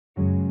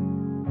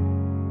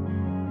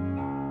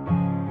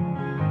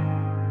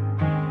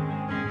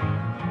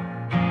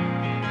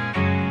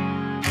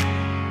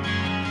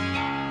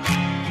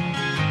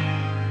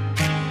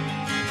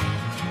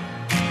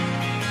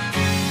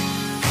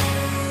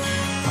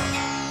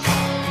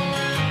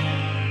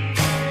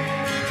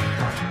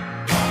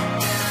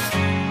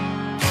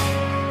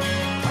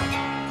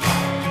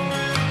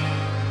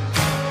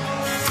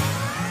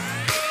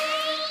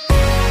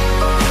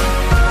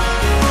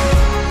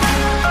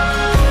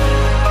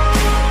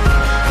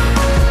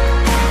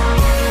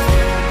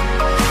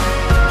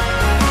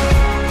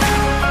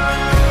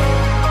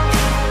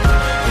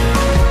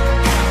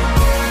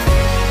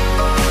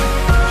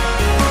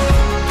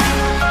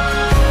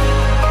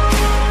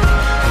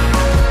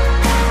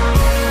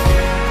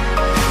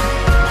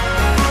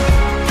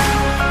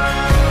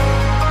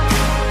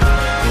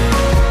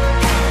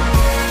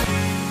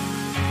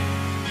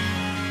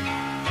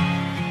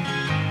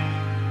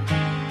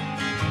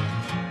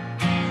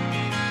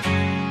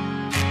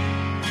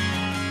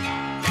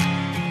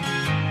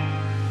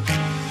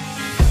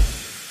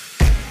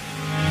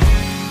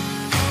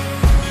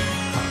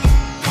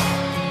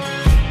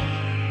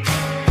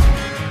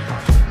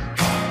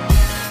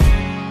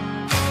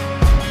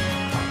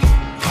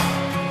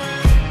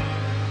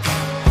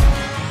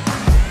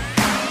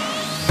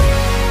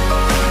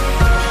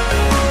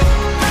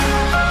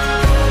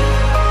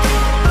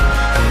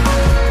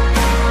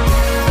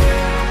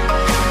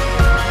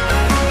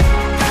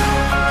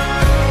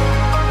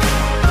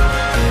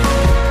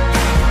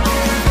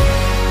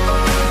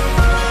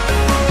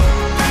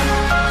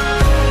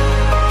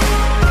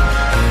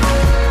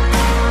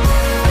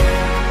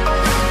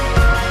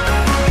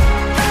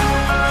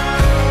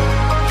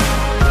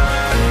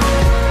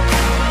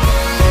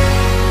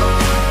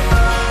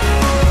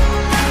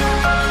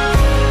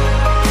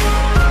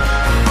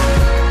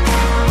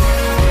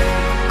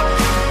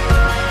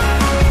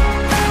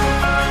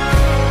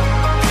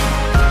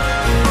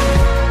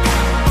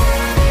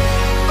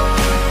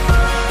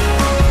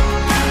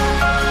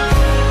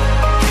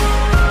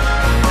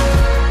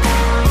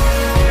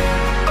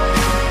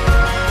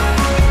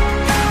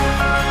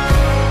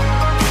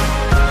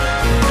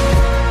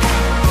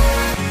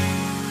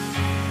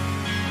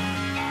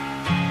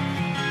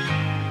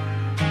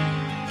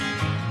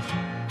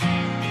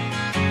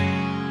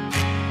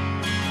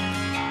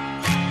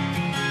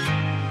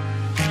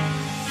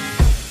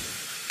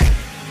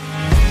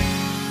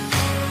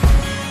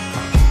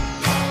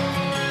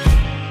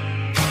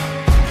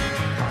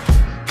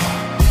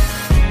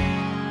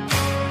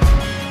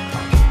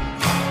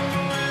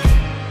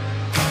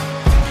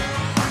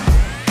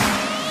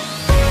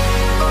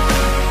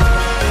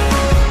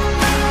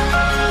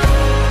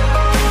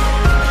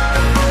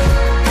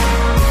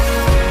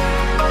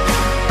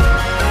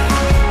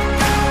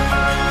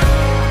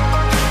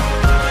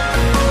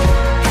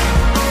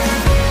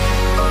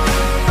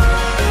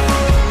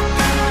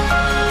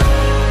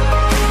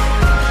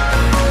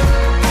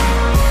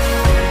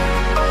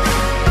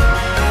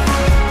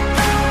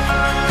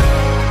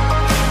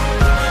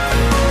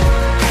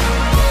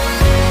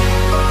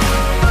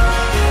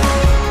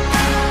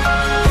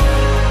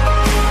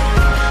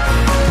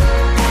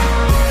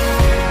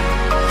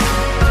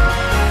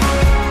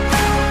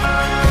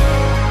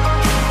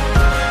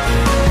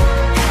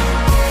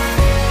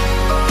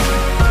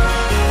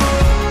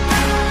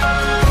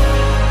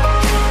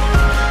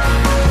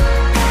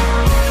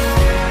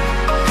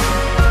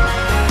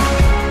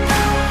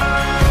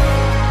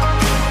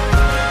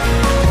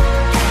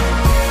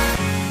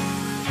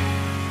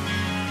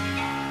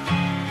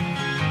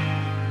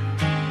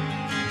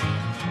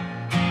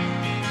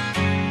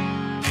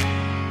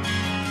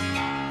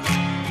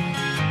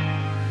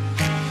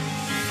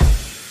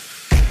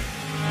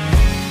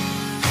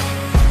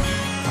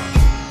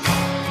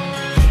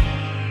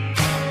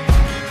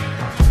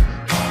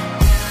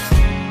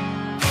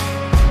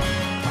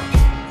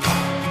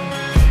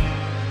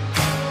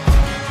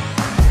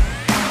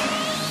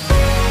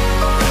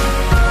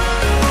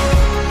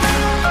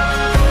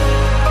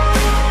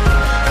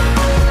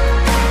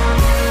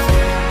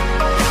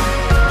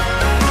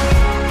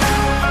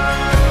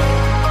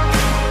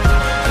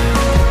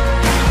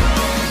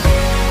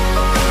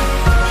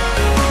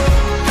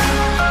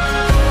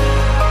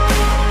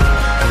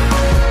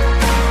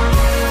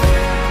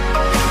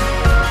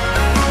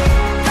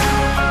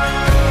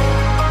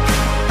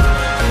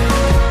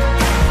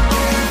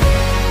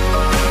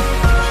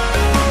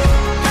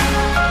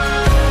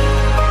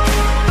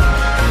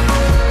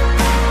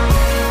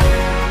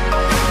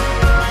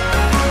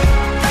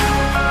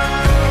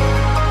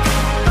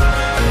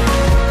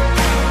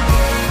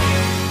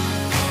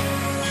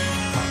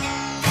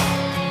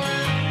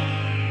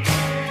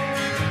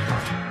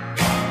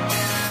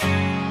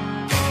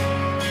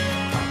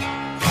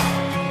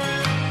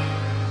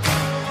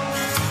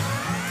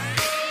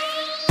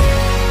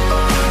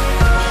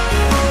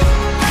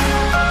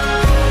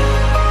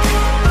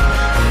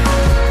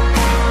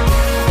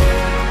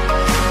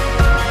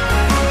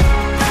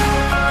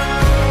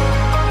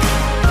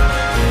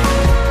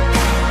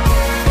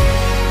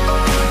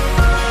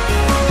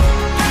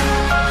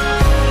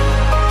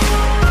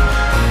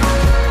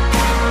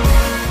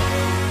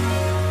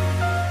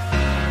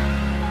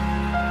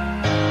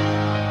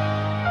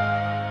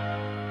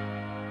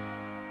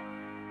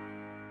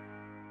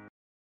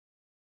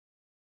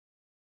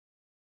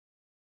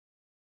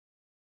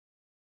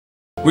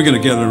We're going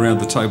to gather around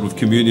the table of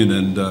communion,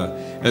 and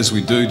as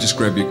we do, just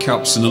grab your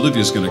cups, and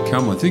Olivia's going to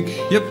come, I think,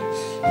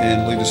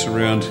 and lead us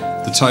around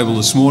the table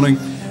this morning.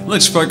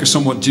 Let's focus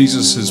on what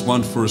Jesus has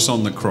won for us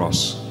on the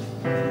cross.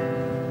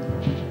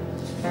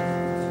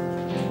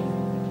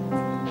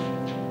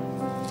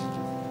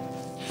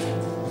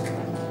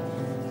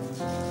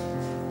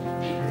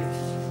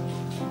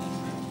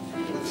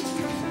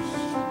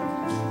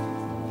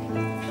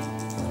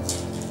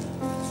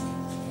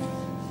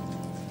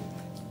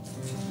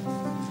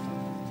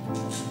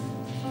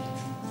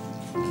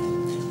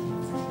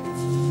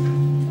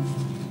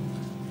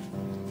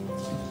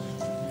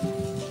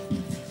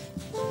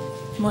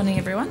 Morning,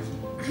 everyone.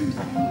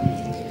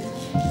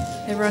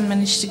 Everyone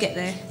managed to get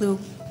their little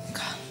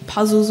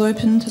puzzles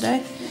open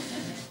today.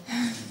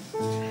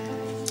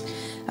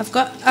 I've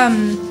got I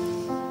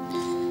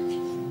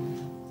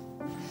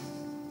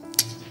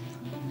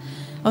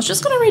was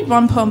just going to read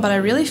one poem, but I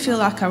really feel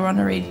like I want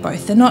to read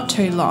both. They're not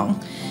too long.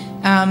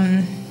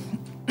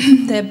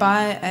 They're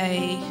by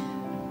a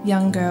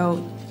young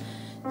girl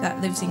that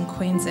lives in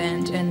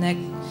Queensland, and their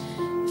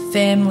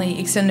family,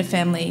 extended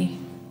family,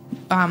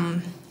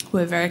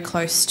 were very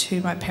close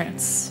to my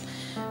parents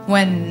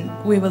when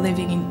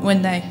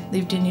they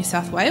lived in New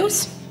South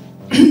Wales.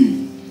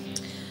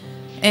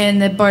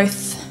 And they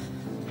both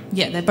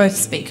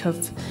speak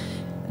of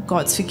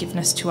God's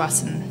forgiveness to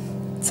us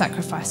and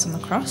sacrifice on the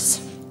cross.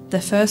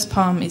 The first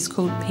poem is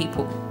called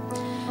People.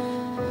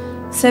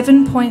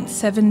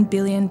 7.7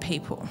 billion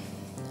people,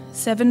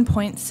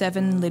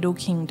 7.7 little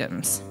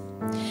kingdoms,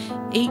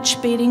 each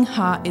beating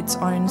heart its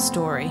own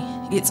story,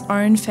 its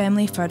own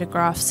family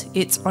photographs,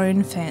 its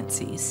own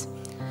fancies.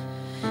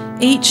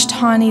 Each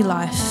tiny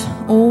life,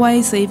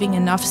 always leaving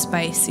enough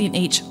space in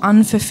each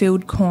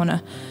unfulfilled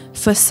corner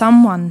for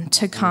someone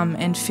to come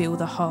and fill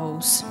the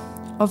holes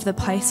of the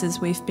places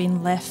we've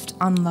been left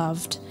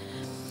unloved,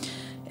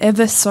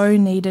 ever so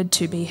needed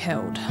to be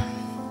held,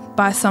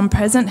 by some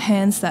present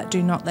hands that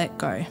do not let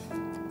go,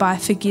 by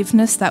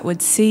forgiveness that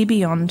would see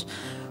beyond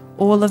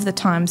all of the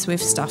times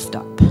we've stuffed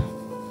up.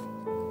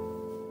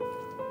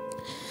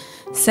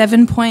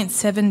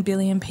 7.7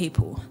 billion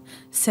people,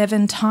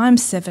 7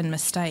 times 7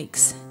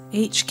 mistakes,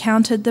 each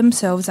counted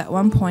themselves at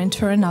one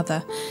point or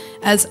another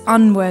as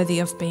unworthy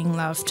of being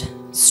loved,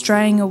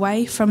 straying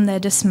away from their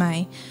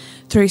dismay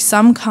through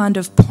some kind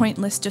of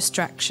pointless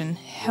distraction,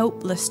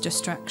 helpless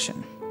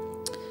distraction.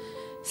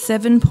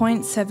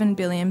 7.7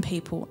 billion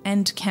people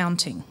and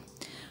counting,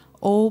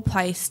 all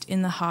placed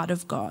in the heart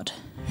of God,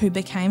 who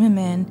became a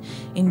man,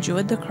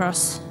 endured the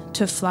cross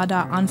to flood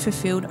our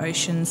unfulfilled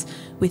oceans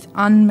with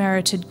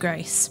unmerited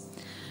grace,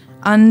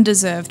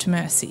 undeserved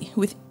mercy,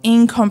 with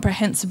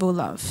incomprehensible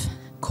love,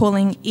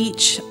 calling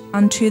each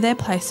unto their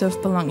place of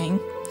belonging,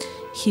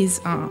 his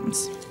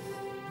arms.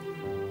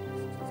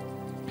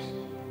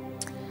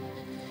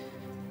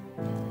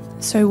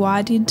 So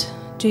why did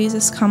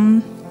Jesus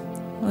come?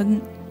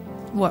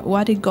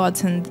 Why did God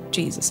send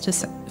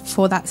Jesus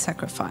for that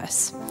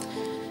sacrifice?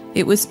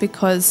 It was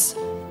because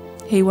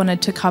he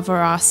wanted to cover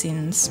our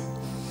sins.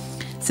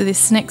 So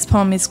this next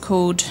poem is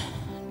called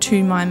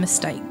To My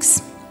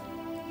Mistakes.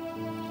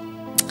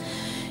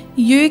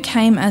 You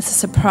came as a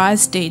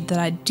surprise deed that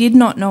I did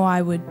not know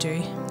I would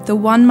do, the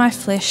one my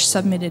flesh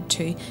submitted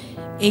to,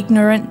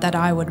 ignorant that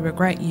I would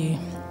regret you,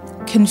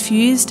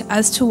 confused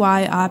as to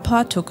why I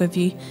partook of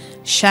you,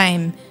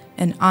 shame,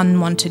 an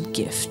unwanted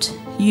gift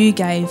you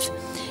gave,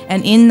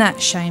 and in that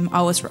shame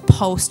I was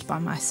repulsed by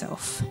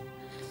myself.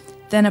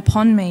 Then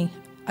upon me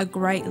a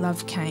great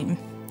love came,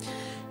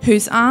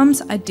 whose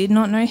arms I did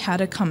not know how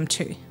to come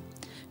to,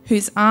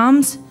 whose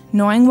arms,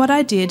 knowing what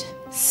I did,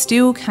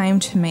 still came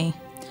to me.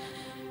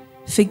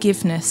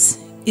 Forgiveness.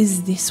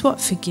 Is this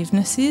what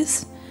forgiveness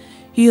is?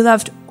 You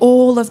loved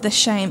all of the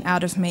shame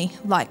out of me,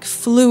 like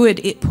fluid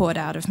it poured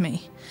out of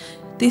me.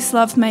 This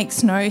love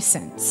makes no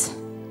sense.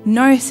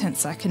 No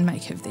sense I can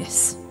make of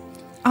this.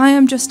 I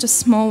am just a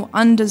small,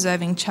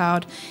 undeserving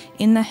child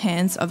in the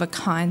hands of a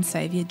kind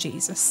Saviour,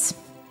 Jesus.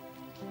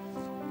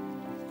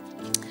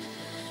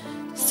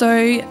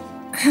 So,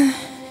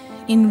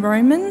 in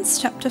Romans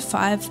chapter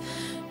 5,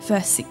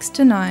 verse 6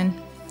 to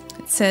 9,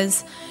 it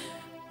says,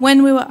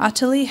 when we were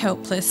utterly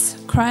helpless,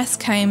 Christ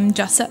came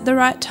just at the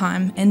right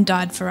time and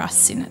died for us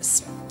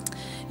sinners.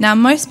 Now,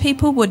 most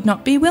people would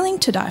not be willing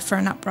to die for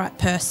an upright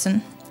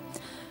person,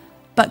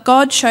 but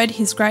God showed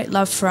his great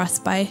love for us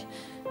by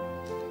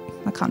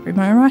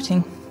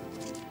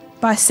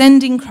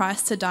sending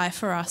Christ to die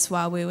for us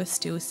while we were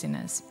still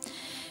sinners.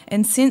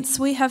 And since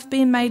we have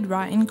been made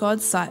right in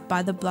God's sight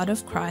by the blood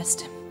of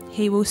Christ,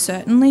 he will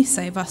certainly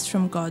save us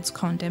from God's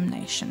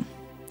condemnation.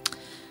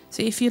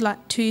 So if you'd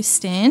like to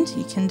stand,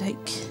 you can take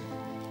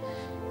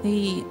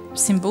the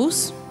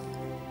symbols.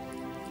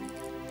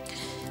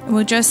 And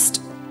we'll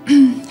just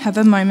have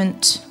a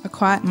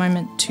quiet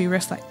moment to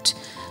reflect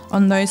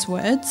on those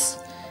words.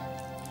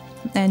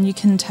 And you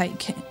can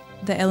take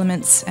the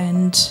elements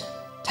and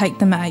take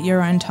them at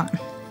your own time.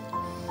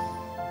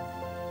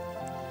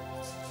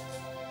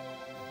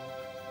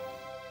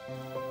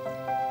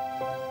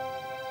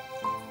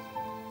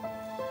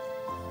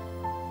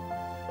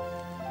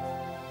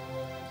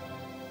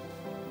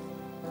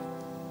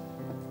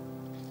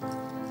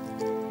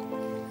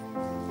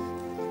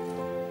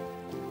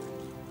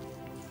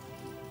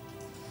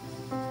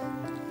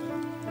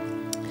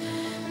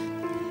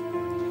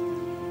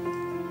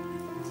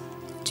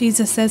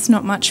 Jesus, there's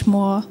not much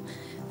more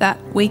that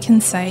we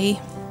can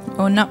say,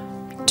 or not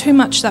too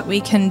much that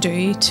we can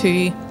do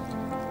to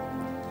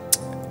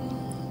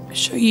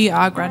show you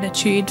our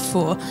gratitude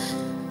for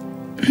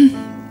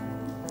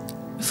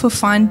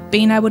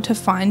being able to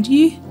find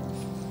you.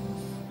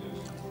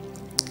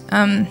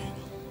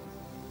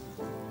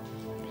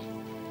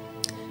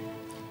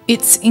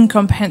 It's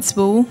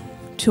incomprehensible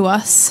to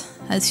us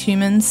as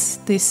humans,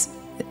 this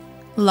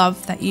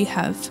love that you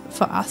have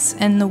for us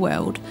and the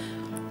world.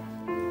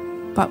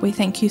 But we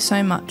thank you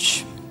so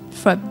much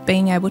for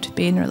being able to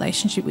be in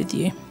relationship with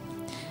you.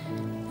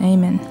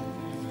 Amen.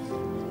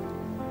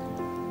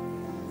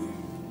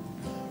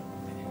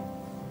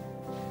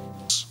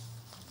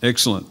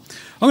 Excellent.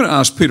 I'm going to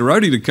ask Peter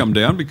Odie to come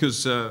down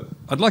because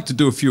I'd like to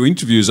do a few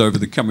interviews over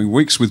the coming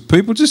weeks with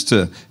people just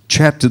to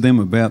chat to them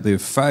about their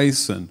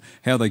faith and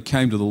how they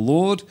came to the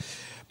Lord.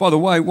 By the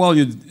way, while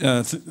you're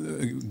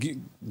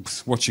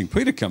watching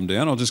Peter come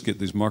down, I'll just get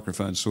these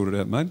microphones sorted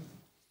out, mate.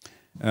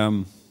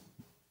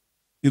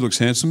 He looks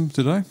handsome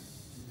today.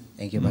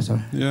 Thank you,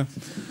 Pastor. Yeah.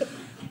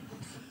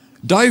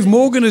 Dave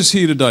Morgan is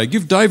here today.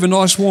 Give Dave a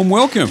nice warm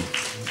welcome.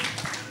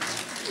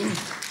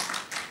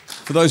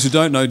 For those who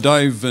don't know,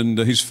 Dave and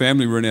his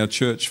family were in our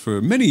church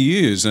for many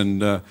years,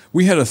 and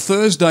we had a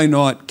Thursday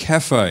night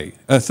cafe,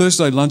 a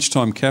Thursday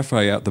lunchtime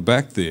cafe out the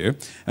back there,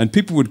 and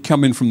people would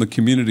come in from the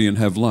community and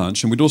have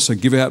lunch, and we'd also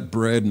give out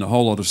bread and a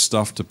whole lot of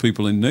stuff to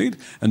people in need,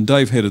 and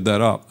Dave headed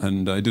that up,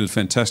 and he did a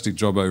fantastic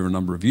job over a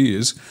number of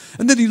years.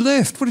 And then he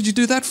left. What did you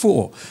do that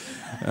for?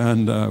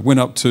 And went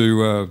up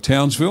to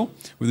Townsville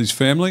with his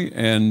family,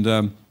 and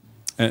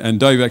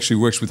Dave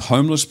actually works with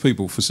homeless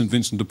people for St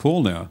Vincent de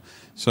Paul now.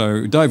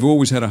 So Dave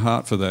always had a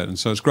heart for that, and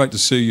so it's great to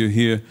see you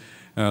here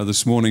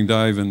this morning,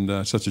 Dave,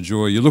 and such a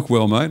joy. You look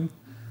well, mate.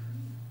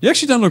 You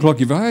actually don't look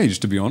like you've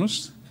aged, to be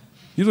honest.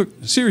 You look,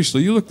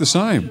 seriously, you look the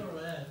same.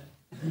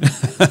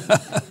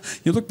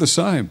 You look the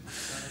same.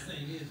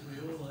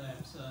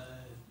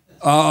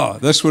 Ah,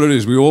 that's what it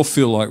is. We all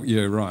feel like,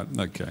 yeah, right.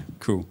 Okay,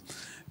 cool.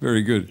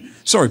 Very good.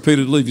 Sorry,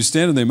 Peter, to leave you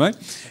standing there, mate.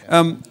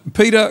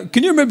 Peter,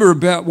 can you remember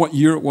about what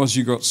year it was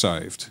you got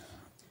saved,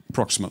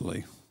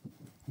 approximately?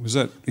 Was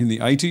that in the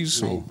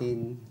 80s?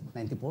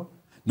 1994.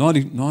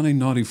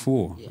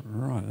 1994. Yeah.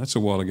 Right, that's a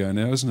while ago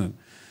now, isn't it?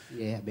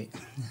 Yeah, a bit.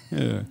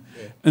 Yeah.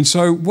 And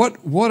so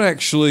what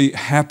actually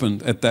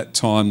happened at that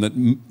time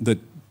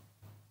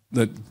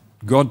that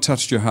God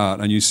touched your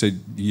heart and you said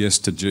yes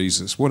to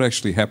Jesus? What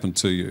actually happened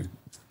to you?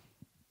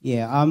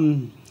 Yeah,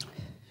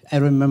 I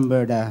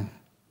remember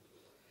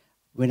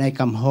when I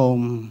come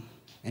home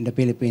in the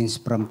Philippines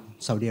from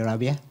Saudi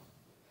Arabia.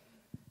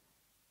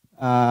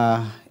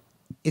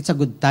 It's a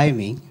good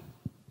timing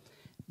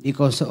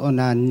because on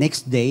the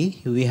next day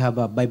we have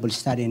a Bible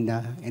study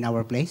in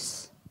our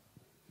place,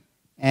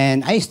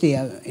 and I stay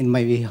in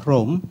my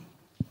room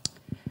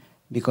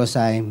because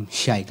I'm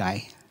shy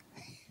guy.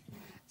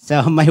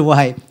 So my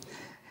wife,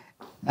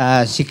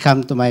 she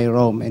come to my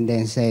room and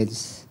then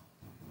says,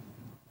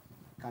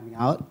 coming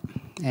out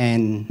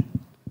and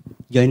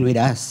join with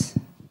us.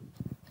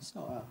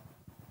 So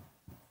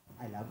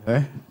I love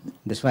her.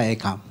 That's why I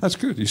come. That's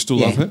good. You still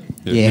love her?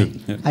 Yeah.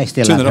 Good. Yeah. I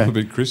still Turn love that up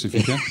her. a bit, Chris, if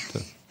you can.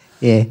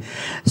 Yeah.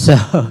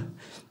 So,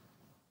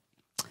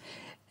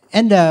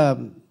 and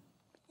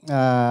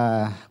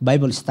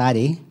Bible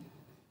study,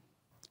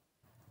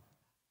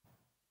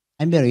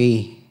 I'm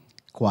very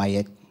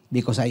quiet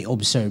because I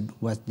observe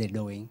what they're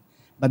doing.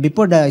 But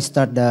before I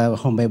start the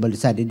home Bible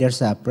study,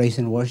 there's a praise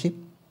and worship.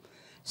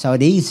 So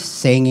they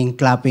singing,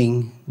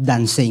 clapping,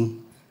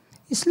 dancing.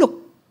 It's look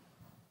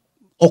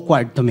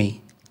awkward to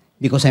me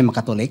because I'm a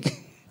Catholic.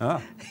 Ah.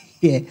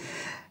 Yeah.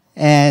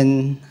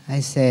 And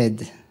I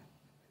said,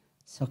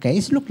 it's okay.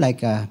 It look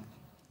like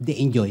they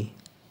enjoy,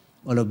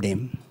 all of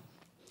them.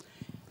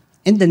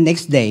 And the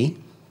next day,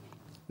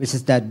 which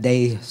is that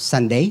day,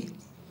 Sunday,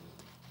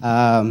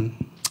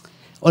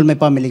 all my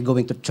family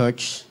going to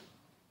church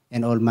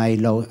and all my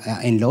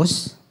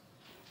in-laws.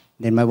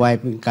 Then my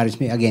wife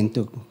encouraged me again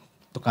to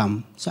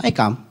come. So I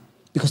come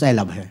because I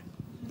love her.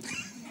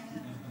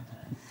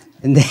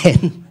 And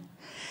then,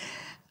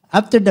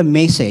 after the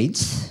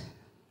message,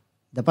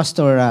 the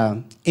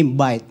pastor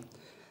invite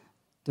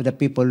to the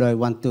people who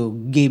want to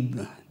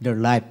give their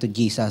life to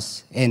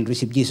Jesus and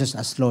receive Jesus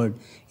as Lord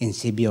and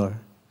Savior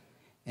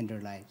in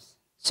their lives.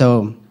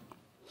 So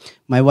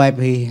my wife,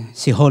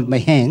 she hold my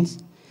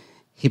hands.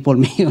 He pulled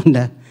me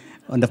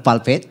on the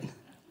pulpit,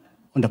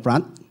 on the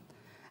front.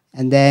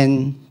 And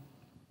then,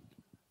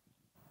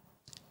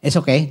 it's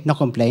okay, no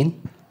complaint.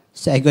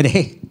 Say good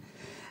day.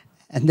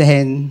 And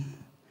then,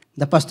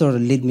 the pastor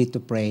lead me to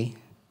pray.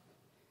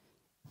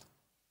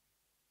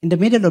 In the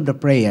middle of the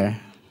prayer,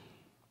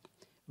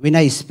 when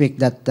I speak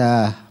that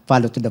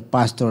follow to the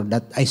pastor,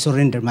 that I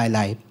surrender my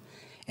life,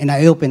 and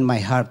I open my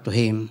heart to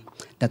him,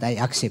 that I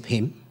accept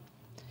him,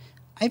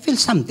 I feel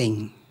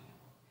something.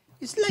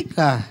 It's like,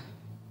 I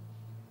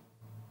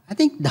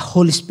think the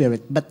Holy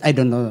Spirit, but I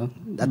don't know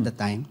at the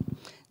time.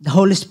 The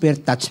Holy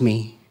Spirit touched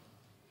me,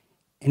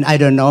 and I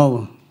don't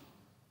know,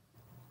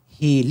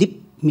 he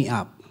lifted me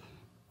up.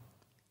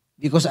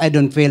 because I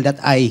don't feel that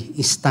I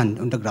stand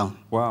on the ground.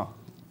 Wow.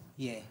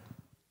 Yeah.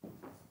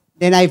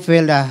 Then I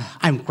feel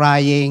I'm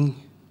crying,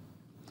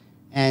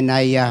 and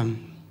I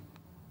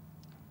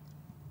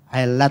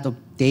a lot of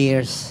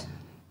tears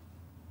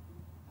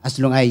as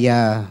long I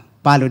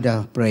follow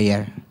the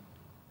prayer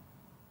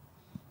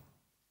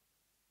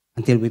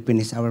until we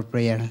finish our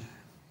prayer.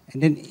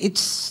 And then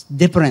it's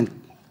different.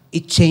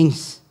 It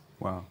changed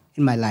Wow.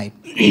 in my life.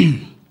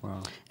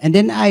 Wow. And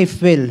then I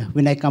feel,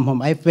 when I come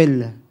home, I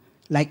feel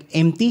like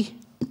empty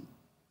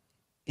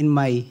in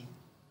my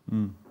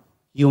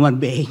human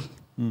being.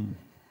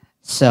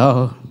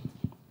 So,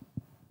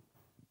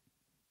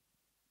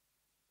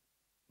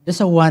 there's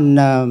a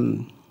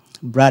one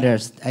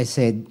brothers, I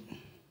said,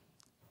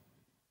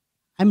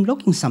 I'm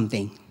looking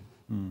something.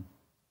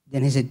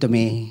 Then he said to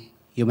me,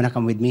 you wanna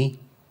come with me?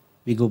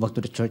 We go back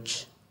to the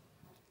church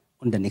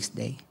on the next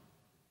day.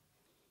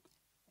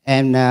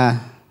 And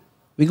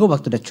we go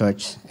back to the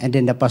church, and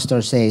then the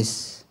pastor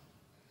says,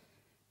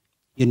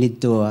 you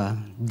need to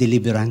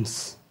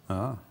deliverance.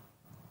 Ah.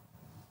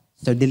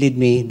 So they lead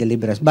me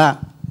deliverance.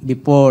 But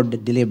before the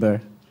deliver,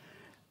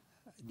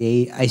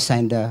 I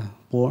signed the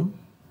form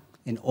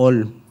and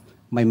all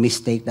my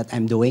mistake that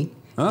I'm doing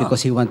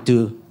because he want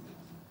to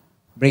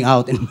bring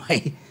out in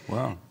my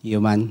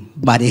human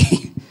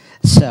body.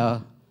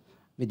 So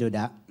we do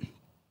that.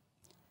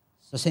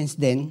 So since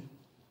then,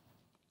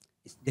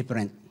 it's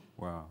different.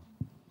 Wow.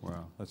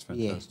 Wow. That's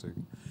fantastic.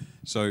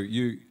 So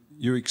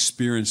you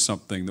experienced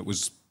something that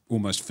was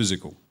almost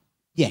physical.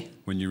 Yeah.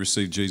 When you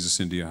received Jesus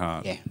into your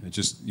heart. Yeah.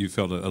 You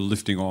felt a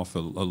lifting off, a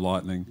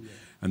lightening,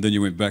 and then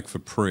you went back for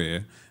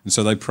prayer. And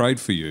so they prayed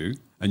for you,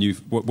 and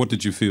what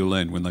did you feel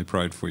then when they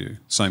prayed for you?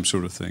 Same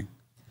sort of thing?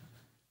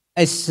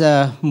 It's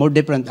more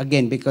different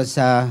again because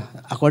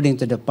according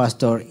to the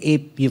pastor,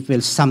 if you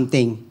feel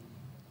something,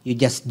 you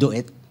just do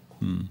it.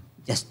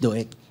 Just do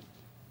it.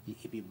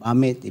 If you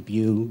vomit, if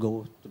you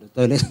go to the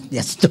toilet,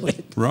 just do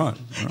it. Right.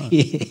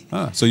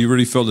 Yeah. So you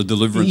really felt a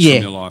deliverance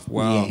from your life.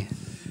 Wow.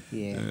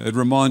 Yeah. It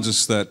reminds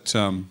us that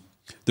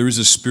there is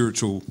a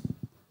spiritual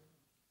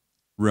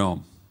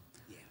realm.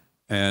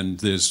 And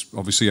there's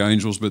obviously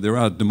angels, but there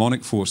are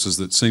demonic forces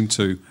that seem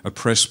to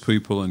oppress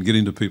people and get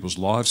into people's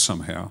lives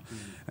somehow.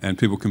 And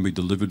people can be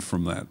delivered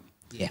from that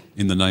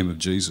in the name of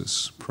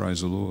Jesus.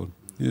 Praise the Lord.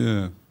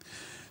 Yeah.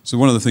 So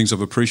one of the things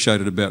I've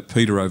appreciated about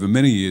Peter over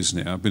many years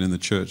now, I've been in the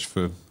church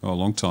for a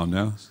long time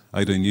now,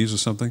 18 years or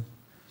something.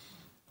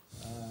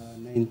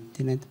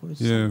 1994.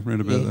 Yeah,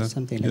 read about that.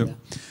 Something like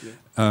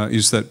that.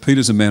 Is that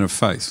Peter's a man of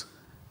faith.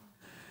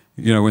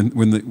 You know,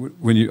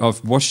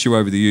 I've watched you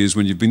over the years,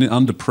 when you've been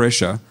under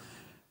pressure,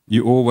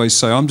 you always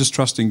say, I'm just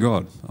trusting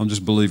God. I'm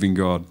just believing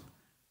God.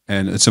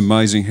 And it's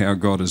amazing how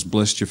God has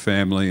blessed your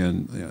family,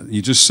 and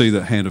you just see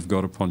the hand of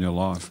God upon your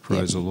life.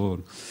 Praise the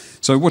Lord.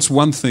 So what's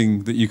one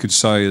thing that you could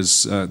say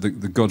is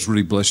that God's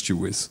really blessed you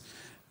with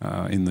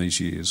in these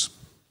years?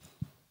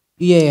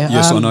 Yeah.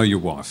 Yes, I know your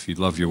wife. You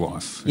love your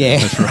wife. Yeah.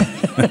 That's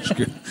right. That's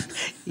good.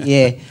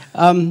 Yeah.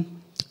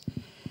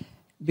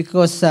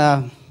 Because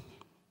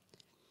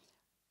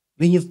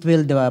when you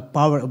feel the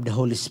power of the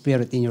Holy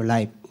Spirit in your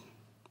life,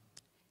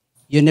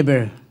 you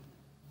never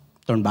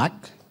turn back.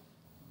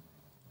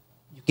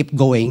 You keep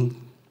going,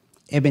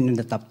 even in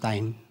the tough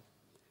time.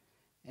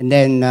 And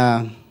then,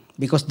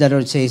 because the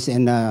Lord says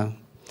in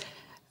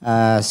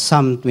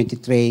Psalm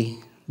 23,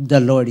 the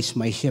Lord is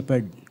my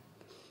shepherd,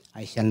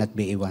 I shall not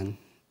be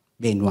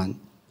in want.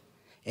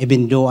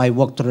 Even though I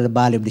walk through the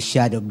valley of the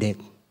shadow of death,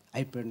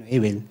 I fear no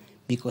evil,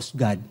 because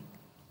God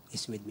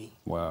is with me.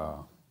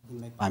 Wow.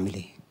 In my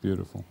family.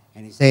 Beautiful.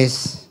 And He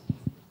says,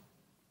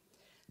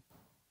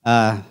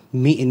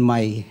 me in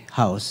my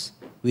house,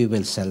 we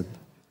will serve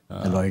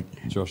the Lord.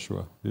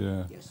 Joshua,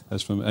 yeah. Yes.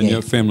 And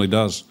your family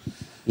does.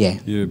 Yeah.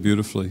 Yeah,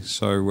 beautifully.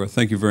 So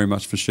thank you very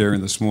much for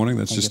sharing this morning.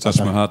 That's Thank just you, touched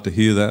my Pastor. heart to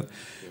hear that.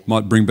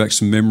 Might bring back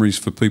some memories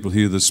for people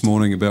here this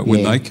morning about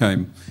when they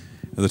came,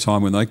 at the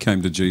time when they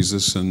came to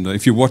Jesus. And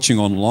if you're watching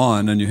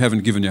online and you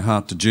haven't given your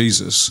heart to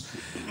Jesus,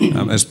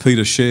 as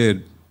Peter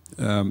shared,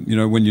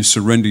 when you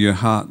surrender your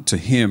heart to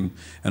Him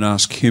and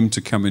ask Him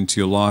to come into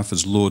your life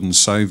as Lord and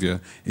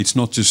Saviour, it's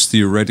not just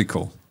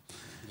theoretical.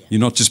 You're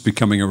not just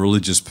becoming a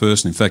religious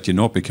person. In fact, you're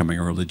not becoming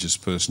a religious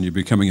person. You're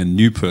becoming a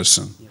new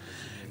person.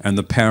 And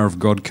the power of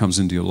God comes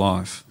into your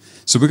life.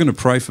 So we're going to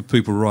pray for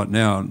people right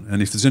now.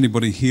 And if there's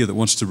anybody here that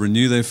wants to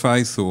renew their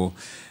faith, or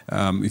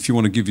if you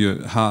want to give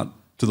your heart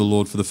to the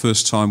Lord for the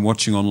first time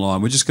watching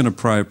online, we're just going to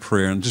pray a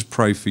prayer and just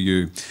pray for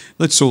you.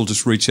 Let's all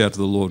just reach out to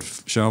the Lord,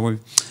 shall we?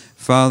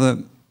 Father,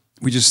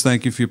 we just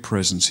thank you for your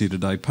presence here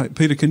today.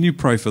 Peter, can you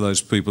pray for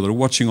those people that are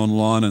watching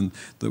online and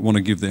that want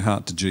to give their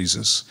heart to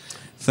Jesus?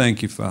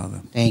 Thank you,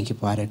 Father. Thank you,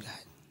 Father God.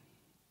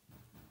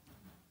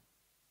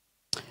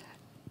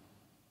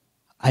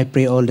 I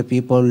pray all the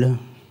people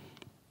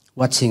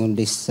watching on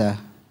this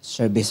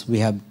service we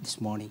have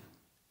this morning,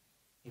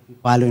 if you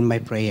follow in my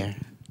prayer,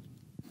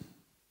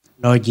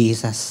 Lord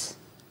Jesus,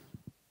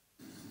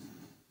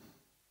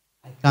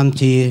 I come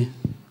to you.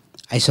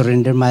 I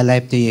surrender my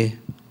life to you.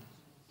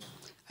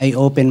 I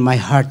open my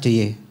heart to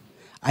you.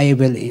 I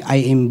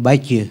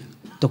invite you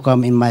to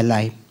come in my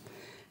life.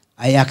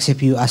 I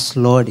accept you as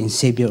Lord and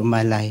Savior of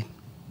my life.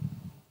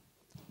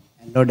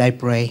 And Lord, I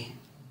pray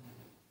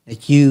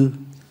that you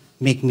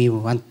make me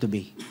want to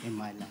be in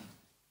my life.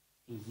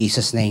 In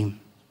Jesus' name,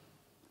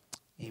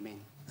 amen.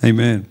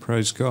 Amen.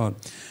 Praise God.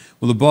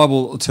 Well, the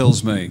Bible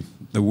tells me,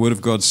 the Word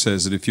of God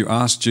says that if you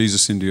ask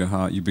Jesus into your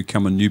heart, you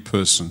become a new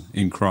person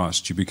in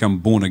Christ. You become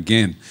born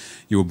again.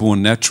 You were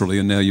born naturally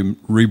and now you're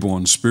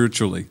reborn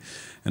spiritually.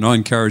 And I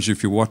encourage you,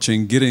 if you're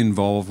watching, get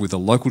involved with a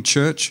local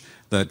church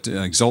that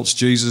exalts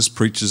Jesus,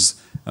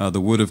 preaches the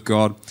Word of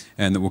God,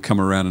 and that will come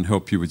around and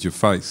help you with your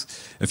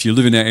faith. If you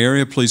live in our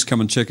area, please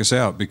come and check us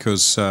out,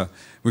 because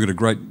we've got a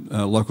great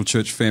local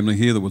church family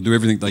here that will do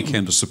everything they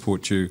can to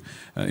support you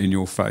in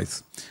your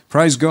faith.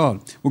 Praise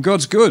God. Well,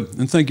 God's good,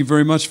 and thank you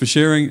very much for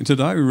sharing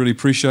today. We really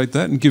appreciate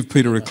that, and give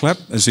Peter a clap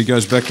as he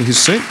goes back to his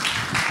seat.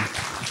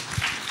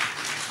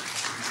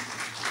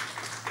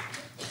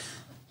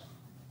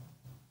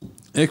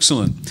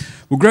 Excellent.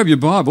 Well, grab your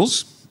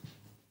Bibles.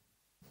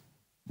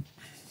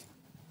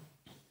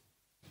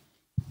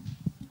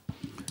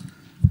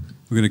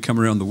 We're going to come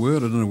around the Word.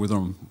 I don't know whether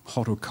I'm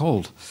hot or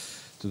cold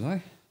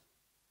today.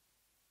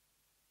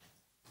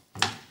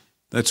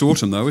 That's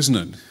autumn though, isn't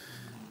it?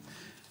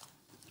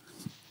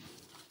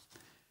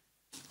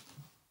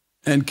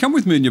 And come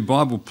with me in your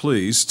Bible,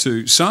 please,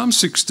 to Psalm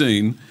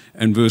 16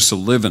 and verse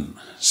 11.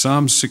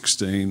 Psalm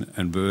 16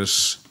 and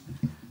verse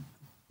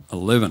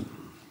 11.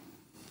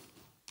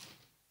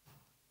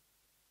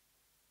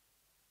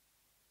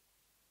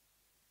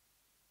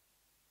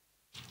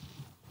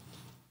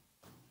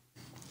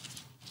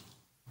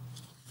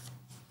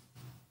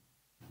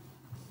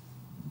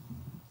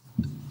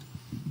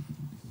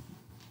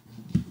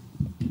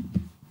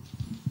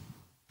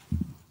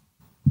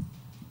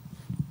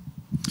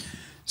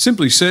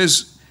 Simply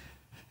says,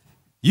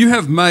 "You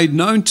have made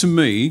known to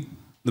me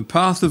the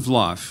path of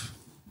life.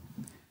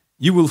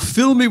 You will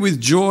fill me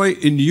with joy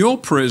in your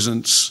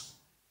presence,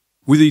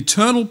 with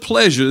eternal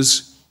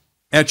pleasures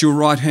at your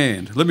right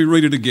hand." Let me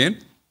read it again.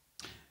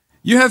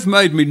 "You have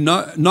made me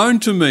known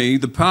to me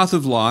the path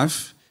of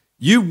life.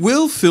 You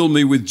will fill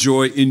me with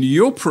joy in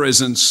your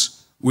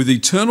presence, with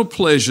eternal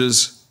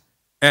pleasures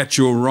at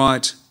your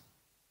right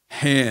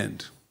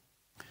hand."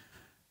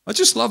 I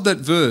just love that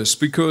verse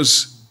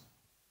because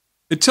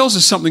it tells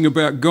us something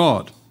about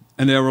God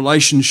and our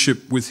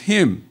relationship with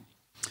Him.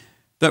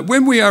 That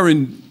when we are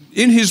in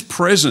His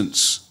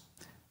presence,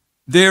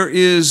 there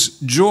is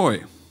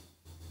joy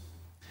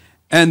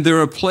and there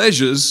are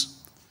pleasures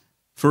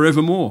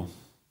forevermore,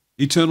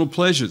 eternal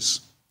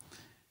pleasures.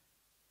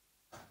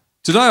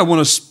 Today I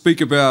want to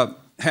speak about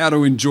how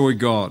to enjoy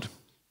God.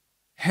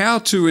 How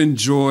to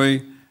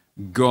enjoy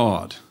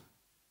God.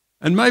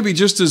 And maybe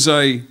just as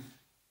a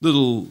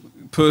little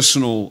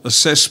personal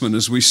assessment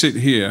as we sit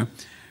here,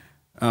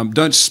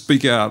 don't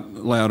speak out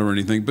loud or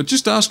anything, but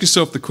just ask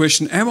yourself the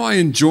question, am I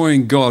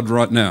enjoying God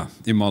right now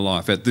in my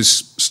life, at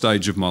this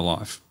stage of my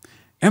life?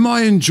 Am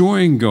I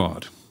enjoying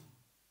God?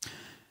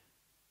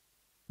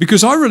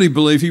 Because I really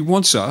believe He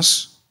wants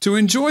us to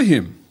enjoy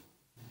Him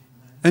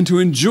and to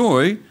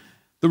enjoy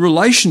the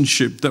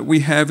relationship that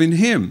we have in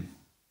Him.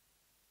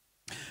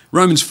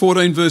 Romans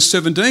 14 verse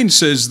 17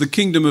 says, "The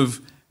kingdom of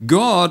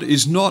God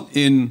is not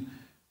in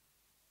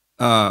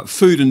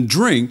food and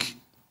drink,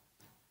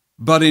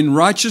 but in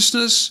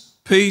righteousness,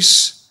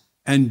 peace,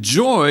 and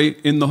joy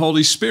in the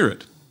Holy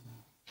Spirit."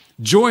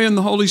 Joy in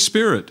the Holy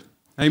Spirit.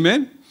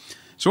 Amen?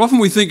 So often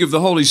we think of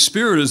the Holy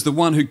Spirit as the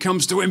one who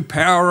comes to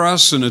empower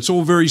us, and it's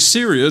all very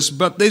serious,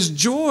 but there's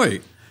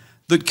joy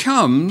that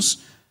comes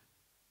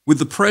with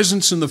the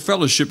presence and the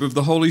fellowship of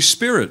the Holy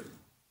Spirit.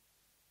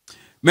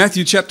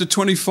 Matthew chapter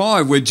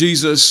 25, where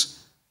Jesus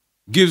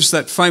gives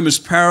that famous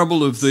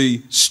parable of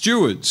the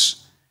stewards,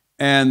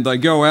 and they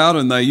go out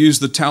and they use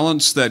the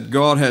talents that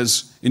God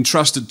has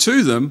entrusted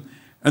to them.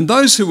 And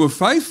those who were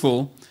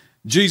faithful,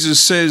 Jesus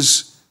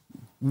says,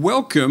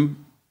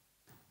 welcome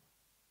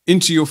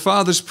into your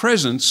Father's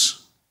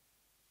presence,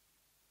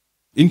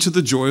 into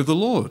the joy of the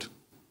Lord.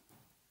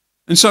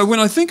 And so when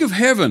I think of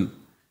heaven,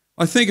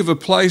 I think of a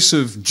place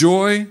of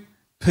joy,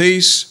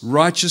 peace,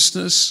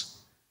 righteousness,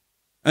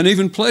 and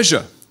even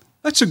pleasure.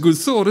 That's a good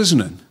thought,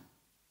 isn't it?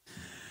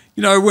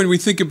 You know, when we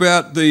think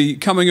about the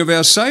coming of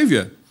our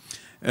Saviour,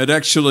 it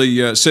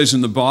actually says in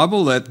the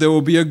Bible that there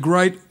will be a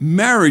great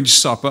marriage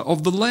supper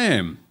of the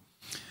Lamb.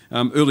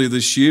 Earlier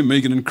this year,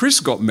 Megan and Chris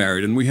got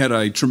married, and we had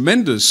a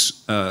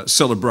tremendous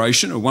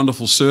celebration, a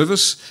wonderful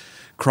service,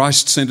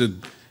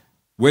 Christ-centered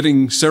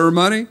wedding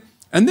ceremony.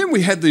 And then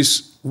we had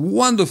this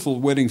wonderful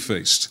wedding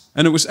feast,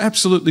 and it was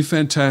absolutely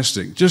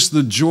fantastic. Just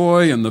the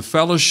joy and the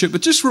fellowship.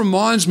 It just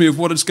reminds me of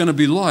what it's going to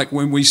be like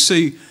when we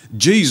see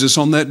Jesus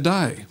on that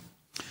day,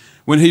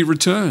 when He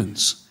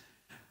returns.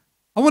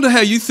 I wonder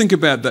how you think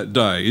about that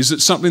day. Is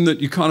it something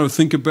that you kind of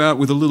think about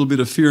with a little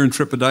bit of fear and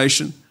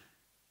trepidation?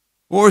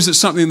 Or is it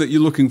something that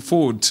you're looking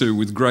forward to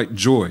with great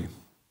joy?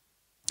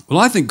 Well,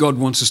 I think God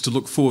wants us to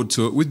look forward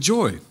to it with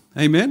joy.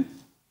 Amen?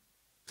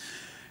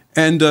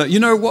 And you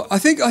know what? I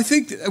think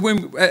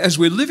when, as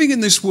we're living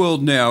in this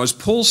world now, as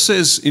Paul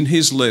says in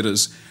his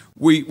letters,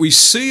 we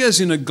see as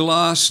in a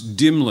glass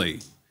dimly.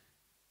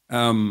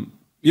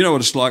 You know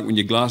what it's like when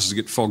your glasses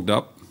get fogged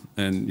up,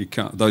 and you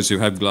can't. Those who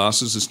have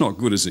glasses, it's not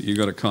good, is it? You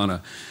got to kind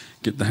of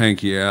get the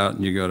hanky out,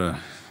 and you got to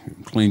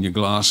clean your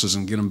glasses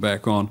and get them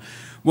back on.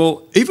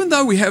 Well, even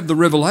though we have the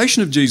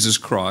revelation of Jesus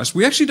Christ,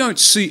 we actually don't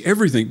see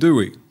everything, do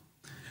we?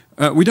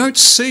 We don't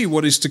see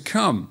what is to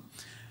come,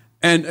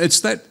 and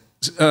it's that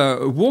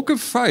walk of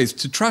faith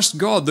to trust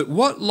God that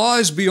what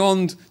lies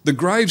beyond the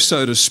grave,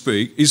 so to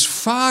speak, is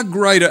far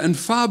greater and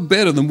far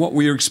better than what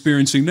we are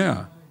experiencing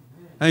now.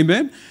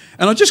 Amen?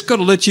 And I just got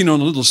to let you in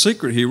on a little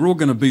secret here. We're all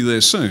going to be there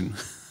soon.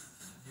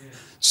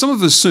 Some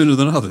of us sooner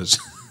than others.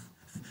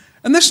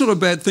 And that's not a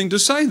bad thing to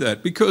say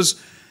that,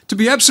 because to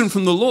be absent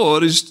from the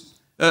Lord is,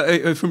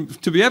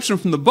 to be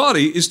absent from the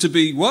body is to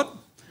be what?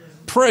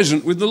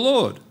 Present with the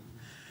Lord.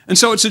 And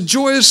so it's a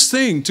joyous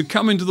thing to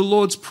come into the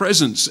Lord's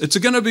presence. It's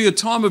going to be a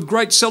time of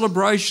great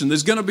celebration.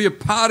 There's going to be a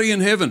party in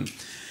heaven.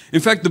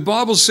 In fact, the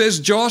Bible says,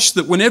 Josh,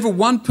 that whenever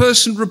one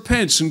person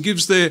repents and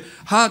gives their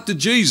heart to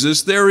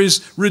Jesus, there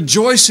is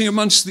rejoicing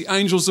amongst the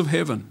angels of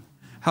heaven.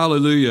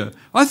 Hallelujah.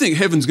 I think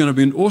heaven's going to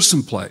be an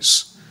awesome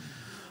place.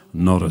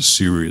 Not a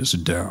serious,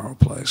 dour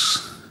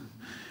place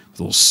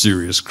with all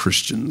serious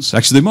Christians.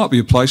 Actually, there might be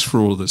a place for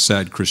all of the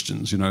sad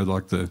Christians, you know,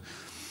 like the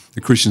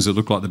Christians that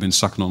look like they've been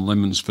sucking on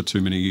lemons for too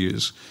many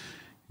years.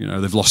 You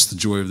know, they've lost the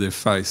joy of their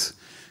faith.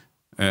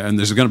 And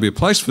there's going to be a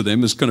place for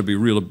them. There's going to be a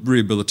real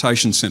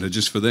rehabilitation centre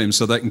just for them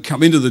so they can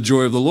come into the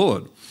joy of the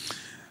Lord.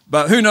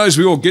 But who knows,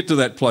 we all get to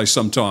that place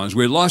sometimes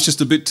where life's just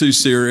a bit too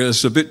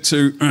serious, a bit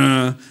too,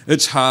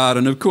 it's hard.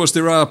 And of course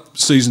there are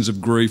seasons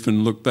of grief,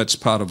 and look, that's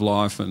part of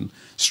life and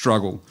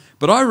struggle.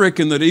 But I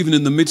reckon that even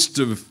in the midst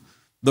of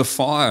the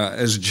fire,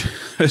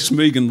 as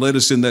Megan led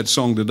us in that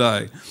song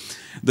today,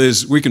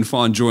 we can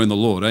find joy in the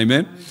Lord.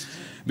 Amen?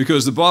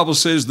 Because the Bible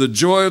says the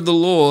joy of the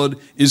Lord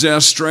is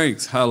our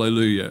strength.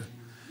 Hallelujah.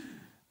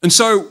 And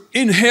so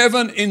in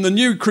heaven, in the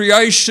new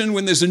creation,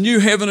 when there's a new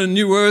heaven and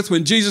new earth,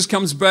 when Jesus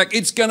comes back,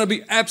 it's going to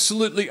be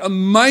absolutely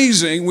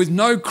amazing with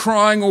no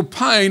crying or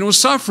pain or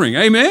suffering.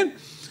 Amen?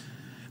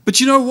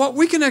 But you know what?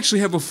 We can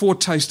actually have a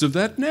foretaste of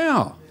that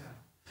now.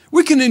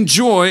 We can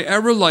enjoy our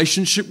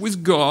relationship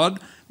with God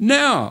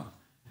now.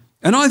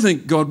 And I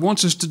think God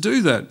wants us to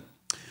do that.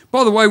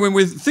 By the way, when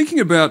we're thinking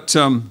about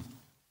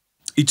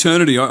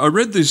eternity, I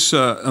read this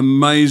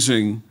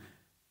amazing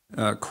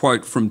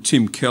quote from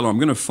Tim Keller. I'm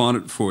going to find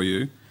it for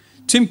you.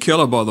 Tim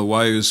Keller, by the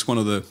way, is one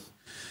of the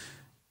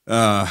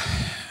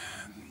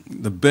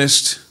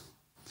best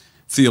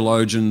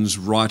theologians,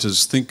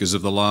 writers, thinkers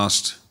of the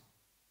last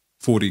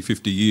 40,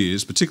 50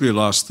 years, particularly the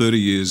last 30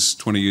 years,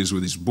 20 years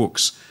with his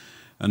books.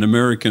 An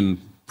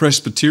American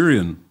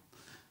Presbyterian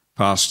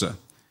pastor.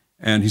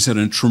 And he's had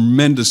a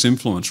tremendous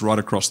influence right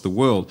across the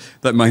world.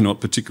 That may not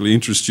particularly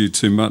interest you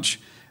too much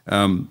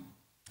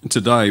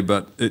today,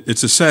 but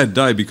it's a sad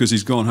day because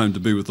he's gone home to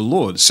be with the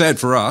Lord. Sad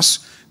for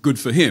us, good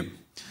for him.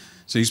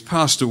 So he's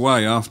passed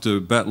away after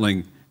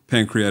battling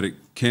pancreatic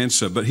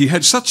cancer, but he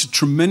had such a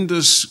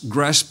tremendous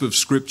grasp of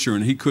Scripture,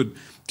 and he could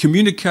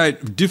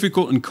communicate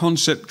difficult and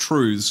concept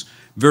truths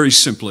very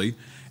simply,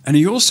 and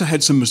he also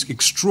had some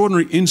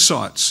extraordinary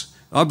insights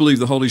I believe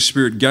the Holy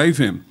Spirit gave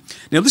him.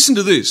 Now listen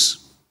to this.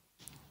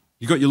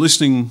 You got your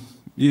listening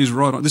ears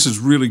right on. This is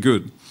really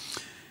good.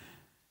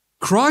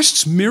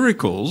 Christ's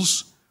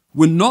miracles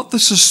were not the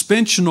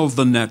suspension of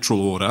the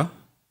natural order,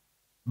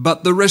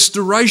 but the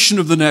restoration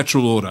of the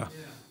natural order.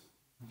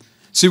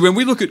 See, when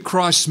we look at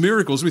Christ's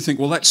miracles, we think,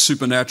 well, that's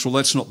supernatural,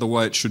 that's not the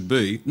way it should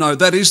be. No,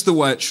 that is the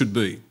way it should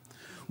be.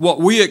 What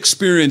we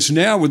experience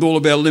now with all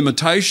of our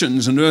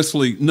limitations and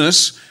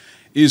earthliness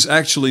is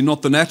actually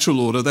not the natural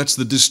order, that's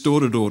the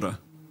distorted order.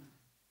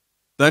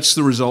 That's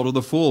the result of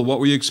the fall. What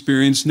we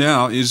experience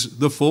now is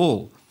the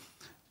fall.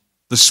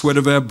 The sweat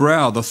of our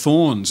brow, the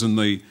thorns and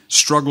the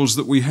struggles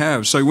that we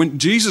have. So when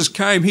Jesus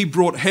came, he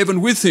brought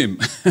heaven with him.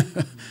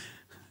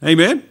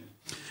 Amen?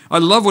 I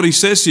love what he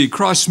says here.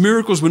 Christ's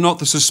miracles were not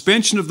the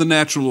suspension of the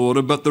natural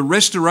order, but the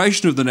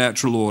restoration of the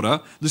natural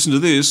order. Listen to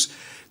this.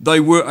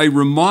 They were a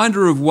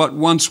reminder of what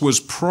once was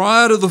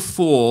prior to the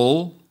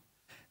fall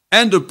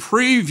and a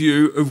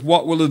preview of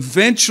what will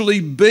eventually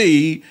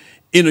be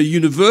in a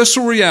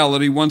universal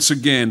reality, once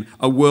again,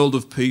 a world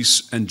of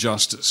peace and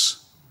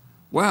justice.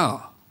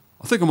 Wow.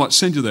 I think I might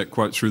send you that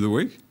quote through the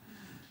week.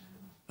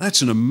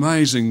 That's an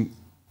amazing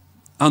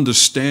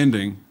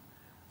understanding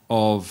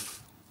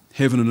of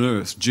heaven and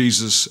earth,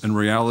 Jesus and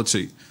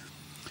reality.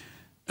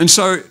 And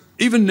so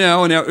even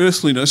now in our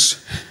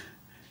earthliness,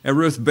 our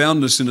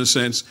earthboundness in a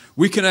sense,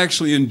 we can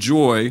actually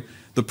enjoy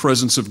the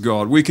presence of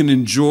God. We can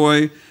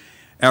enjoy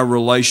our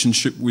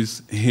relationship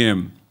with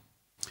him.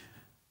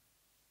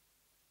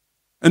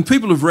 And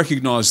people have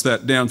recognised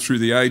that down through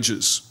the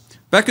ages.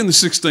 Back in the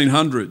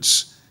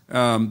 1600s,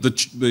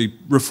 the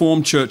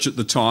Reformed Church at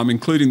the time,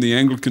 including the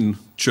Anglican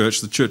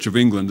Church, the Church of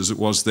England as it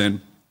was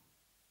then,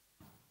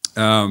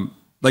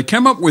 they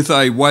came up with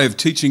a way of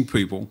teaching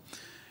people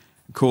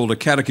called a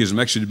catechism.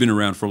 Actually, it had been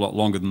around for a lot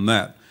longer than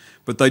that.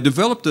 But they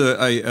developed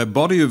a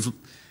body of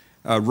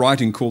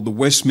writing called the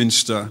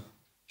Westminster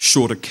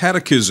Shorter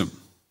Catechism.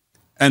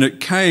 And a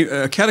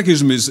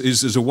catechism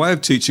is a way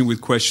of teaching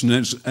with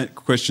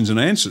questions and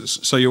answers.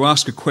 So you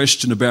ask a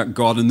question about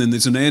God and then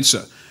there's an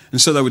answer. And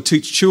so they would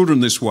teach children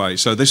this way.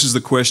 So this is the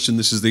question,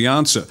 this is the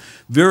answer.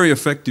 Very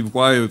effective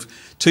way of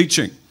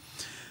teaching.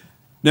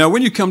 Now,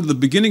 when you come to the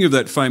beginning of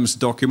that famous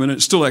document,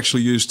 it's still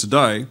actually used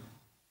today,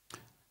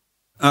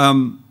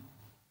 the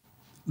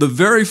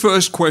very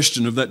first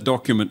question of that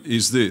document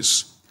is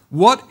this: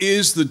 what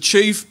is the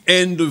chief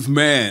end of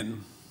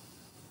man?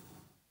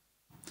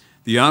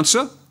 The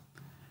answer?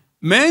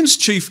 Man's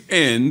chief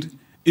end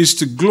is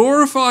to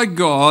glorify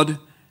God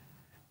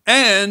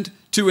and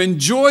to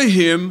enjoy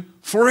Him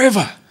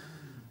forever.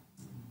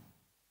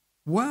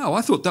 Wow,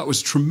 I thought that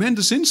was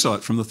tremendous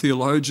insight from the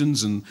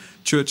theologians and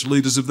church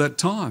leaders of that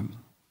time,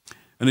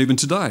 and even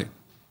today.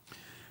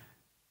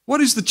 What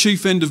is the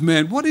chief end of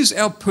man? What is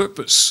our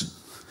purpose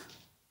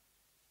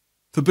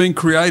for being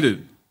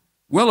created?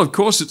 Well, of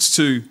course, it's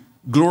to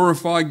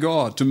glorify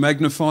God, to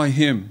magnify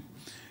Him.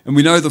 And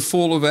we know the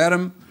fall of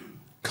Adam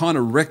kind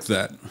of wrecked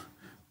that.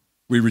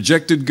 We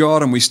rejected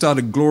God and we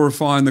started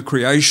glorifying the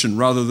creation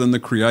rather than the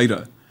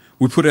Creator.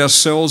 We put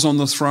ourselves on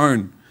the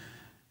throne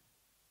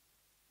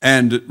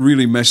and it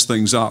really messed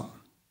things up.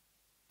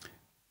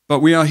 But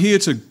we are here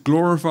to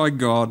glorify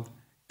God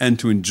and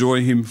to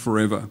enjoy Him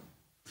forever.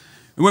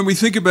 And when we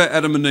think about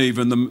Adam and Eve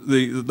and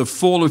the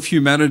fall of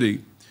humanity,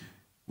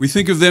 we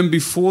think of them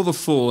before the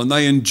fall and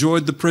they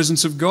enjoyed the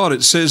presence of God.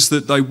 It says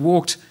that they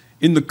walked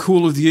in the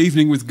cool of the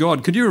evening with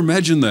God. Could you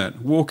imagine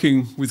that?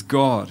 Walking with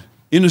God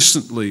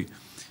innocently,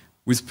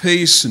 with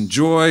peace and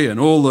joy and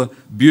all the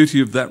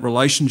beauty of that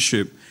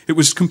relationship. It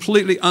was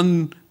completely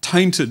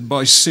untainted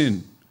by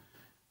sin.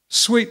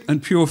 Sweet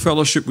and pure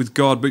fellowship with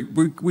God.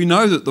 But we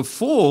know that the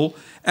fall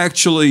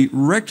actually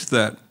wrecked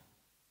that.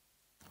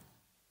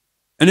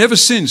 And ever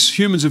since,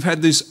 humans have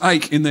had this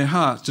ache in their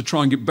hearts to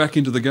try and get back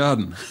into the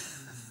garden,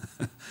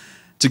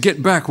 to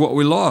get back what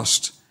we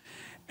lost.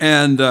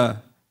 And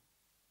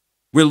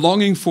we're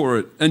longing for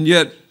it, and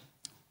yet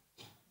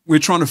we're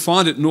trying to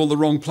find it in all the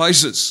wrong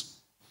places.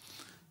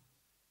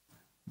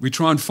 We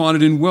try and find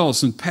it in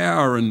wealth and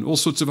power and all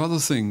sorts of other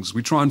things.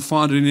 We try and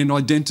find it in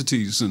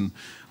identities and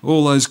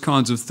all those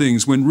kinds of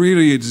things, when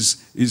really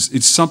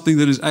it's something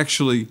that is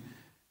actually,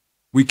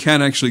 we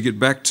can actually get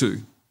back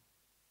to.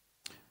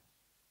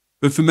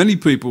 But for many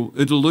people,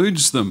 it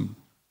eludes them.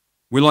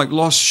 We're like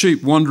lost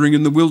sheep wandering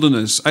in the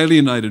wilderness,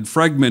 alienated,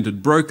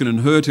 fragmented, broken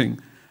and hurting,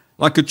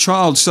 like a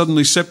child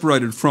suddenly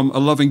separated from a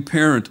loving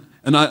parent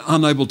and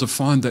unable to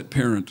find that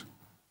parent.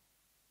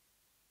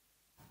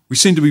 We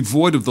seem to be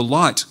void of the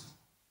light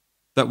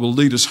that will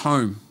lead us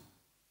home,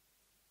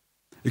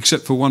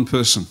 except for one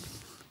person.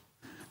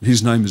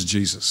 His name is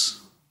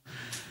Jesus.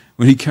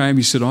 When He came,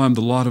 He said, I am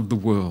the light of the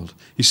world.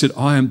 He said,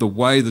 I am the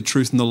way, the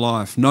truth, and the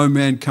life. No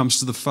man comes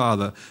to the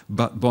Father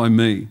but by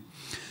me.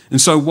 And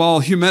so while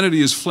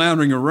humanity is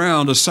floundering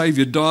around, a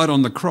Saviour died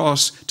on the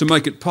cross to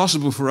make it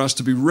possible for us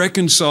to be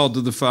reconciled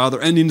to the Father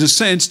and, in a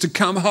sense, to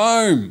come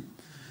home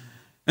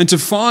and to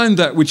find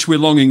that which we're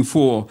longing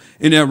for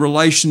in our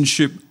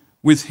relationship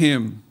with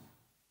Him.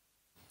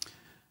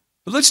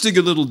 But let's dig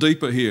a little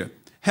deeper here.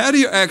 How do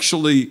you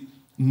actually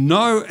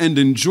know and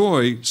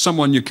enjoy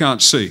someone you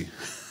can't see?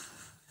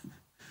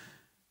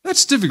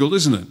 That's difficult,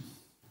 isn't it?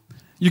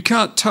 You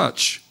can't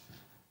touch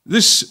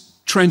this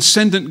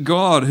transcendent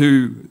God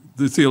who,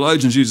 the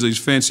theologians use these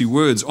fancy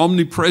words,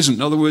 omnipresent.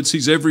 In other words,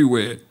 He's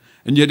everywhere,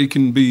 and yet He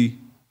can be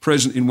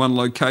present in one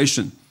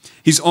location.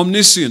 He's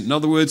omniscient. In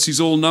other words, He's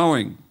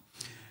all-knowing.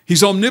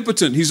 He's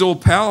omnipotent. He's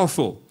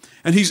all-powerful,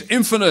 and He's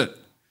infinite.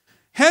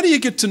 How do you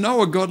get to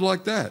know a God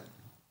like that?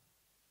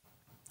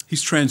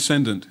 He's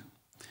transcendent.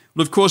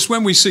 Well, of course,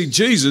 when we see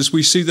Jesus,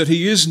 we see that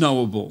He is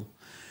knowable,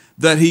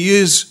 that He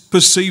is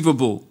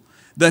perceivable,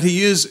 that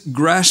He is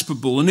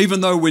graspable. And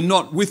even though we're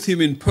not with Him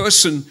in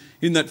person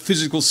in that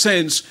physical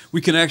sense,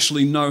 we can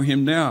actually know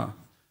Him now.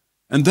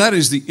 And that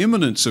is the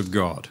immanence of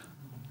God,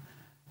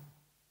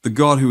 the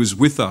God who is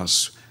with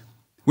us.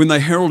 When they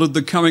heralded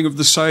the coming of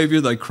the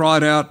Saviour, they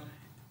cried out,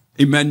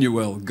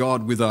 Emmanuel,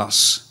 God with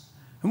us.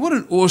 And what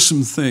an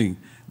awesome thing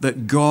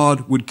that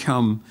God would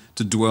come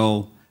to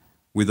dwell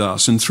with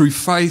us. And through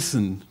faith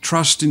and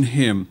trust in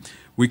Him,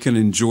 we can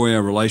enjoy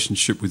our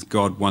relationship with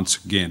God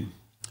once again.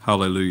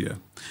 Hallelujah.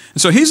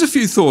 And so here's a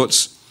few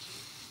thoughts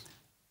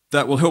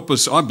that will help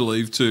us, I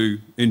believe, to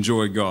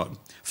enjoy God.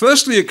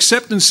 Firstly,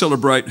 accept and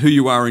celebrate who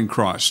you are in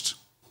Christ.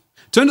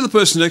 Turn to the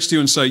person next to you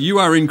and say, you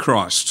are in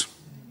Christ.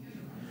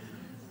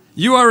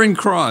 You are in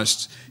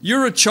Christ.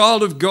 You're a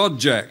child of God,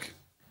 Jack.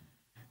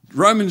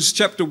 Romans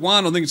chapter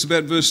 1, I think it's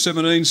about verse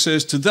 17,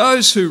 says, to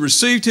those who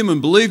received Him and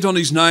believed on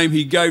His name,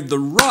 He gave the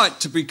right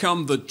to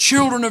become the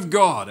children of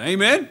God.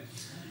 Amen?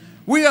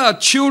 We are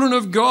children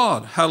of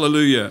God.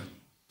 Hallelujah.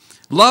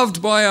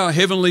 Loved by our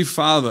Heavenly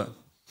Father.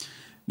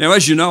 Now,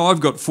 as you know, I've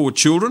got 4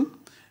 children.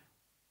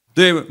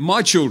 They're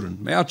my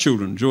children, our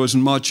children, Joy's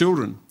and my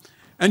children.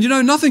 And you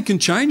know, nothing can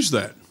change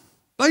that.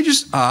 They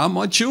just are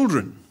my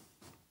children.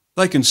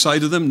 They can say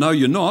to them, no,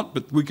 you're not,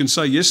 but we can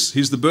say, yes,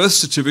 here's the birth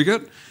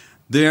certificate.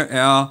 They're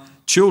our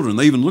children.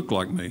 They even look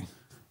like me.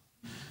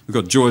 We've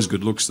got Joy's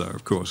good looks, though,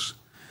 of course.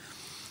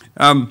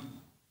 Now,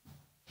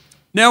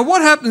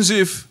 what happens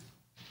if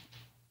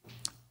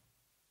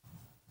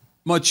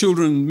my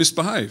children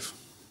misbehave?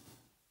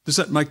 Does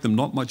that make them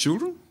not my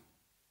children?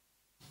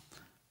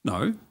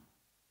 No.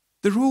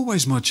 They're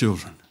always my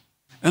children.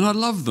 And I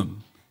love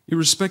them,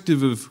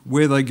 irrespective of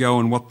where they go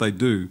and what they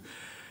do.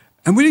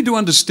 And we need to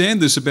understand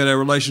this about our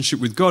relationship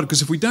with God,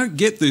 because if we don't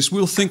get this,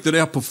 we'll think that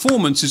our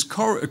performance is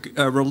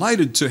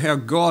related to how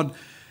God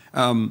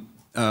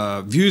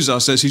views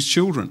us as his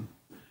children.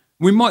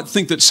 We might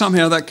think that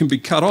somehow that can be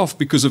cut off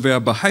because of our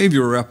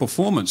behaviour or our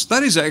performance.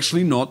 That is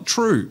actually not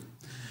true.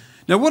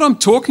 Now, what I'm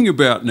talking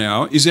about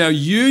now is our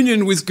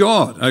union with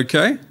God,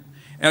 okay?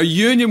 Our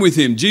union with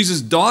him.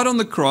 Jesus died on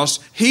the cross.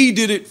 He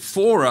did it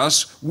for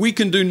us. We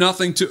can do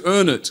nothing to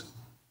earn it.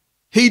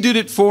 He did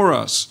it for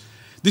us.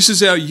 This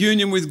is our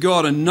union with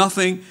God, and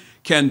nothing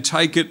can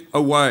take it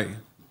away.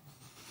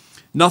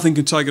 Nothing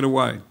can take it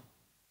away.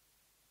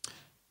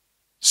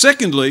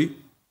 Secondly,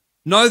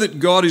 know that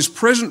God is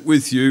present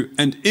with you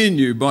and in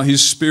you by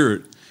his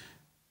Spirit.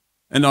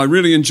 And I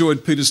really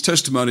enjoyed Peter's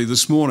testimony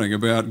this morning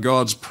about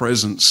God's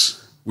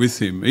presence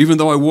with him. Even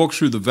though I walk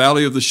through the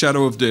valley of the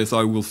shadow of death,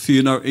 I will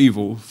fear no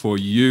evil, for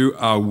you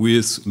are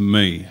with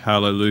me.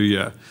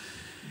 Hallelujah.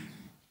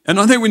 And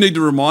I think we need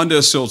to remind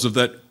ourselves of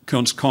that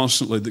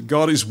constantly, that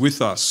God is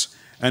with us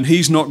and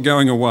he's not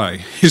going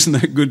away. Isn't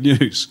that good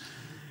news?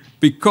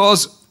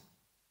 Because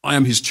I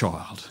am his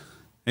child.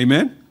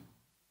 Amen?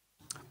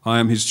 I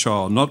am his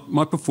child. Not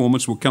my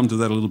performance, we'll come to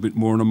that a little bit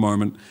more in a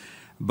moment,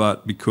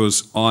 but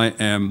because I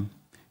am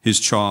his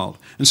child.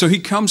 And so he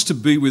comes to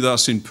be with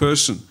us in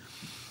person.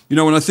 You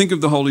know, when I think of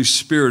the Holy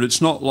Spirit,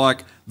 it's not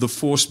like the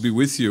force be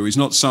with you. He's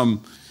not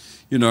some,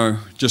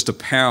 just a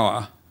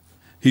power.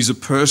 He's a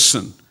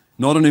person,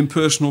 not an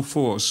impersonal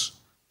force.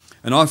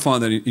 And I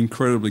find that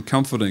incredibly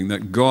comforting,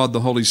 that God, the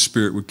Holy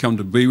Spirit, would come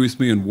to be with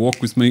me and walk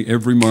with me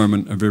every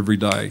moment of every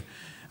day.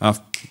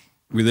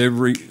 With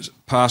every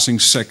passing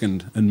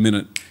second and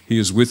minute, he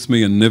is with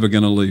me and never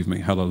going to leave me.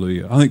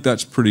 Hallelujah. I think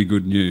that's pretty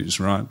good news,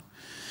 right?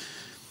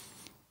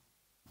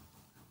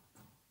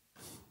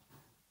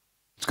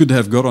 It's good to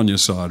have God on your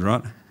side,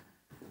 right?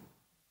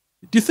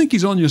 Do you think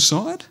he's on your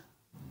side?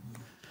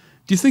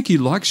 Do you think he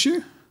likes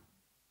you?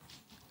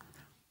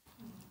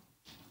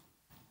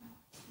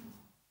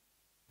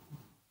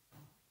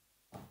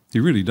 He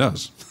really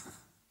does.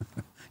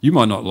 You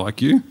might not like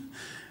you.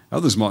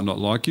 Others might not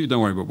like you. Don't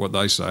worry about what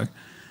they say.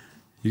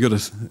 You got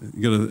to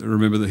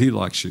remember that he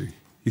likes you.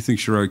 He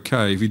thinks you're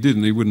okay. If he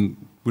didn't, he wouldn't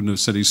have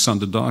sent his son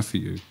to die for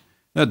you.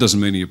 That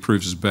doesn't mean he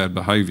approves of bad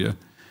behaviour.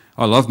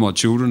 I love my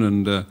children,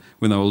 and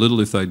when they were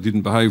little, if they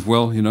didn't behave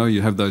well,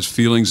 you have those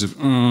feelings of,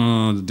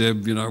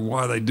 Deb,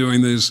 why are they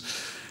doing this?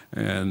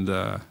 And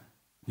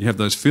you have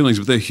those feelings,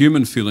 but they're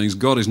human feelings.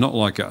 God is not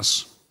like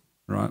us,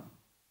 right?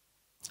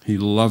 He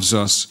loves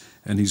us,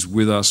 and he's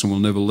with us and will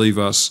never leave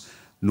us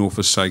nor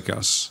forsake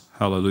us.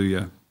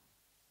 Hallelujah.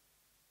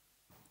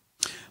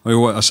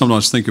 I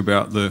sometimes think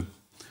about the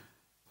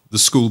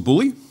school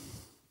bully.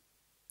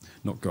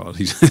 Not God.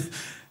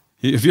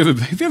 Have you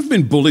ever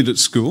been bullied at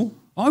school?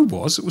 I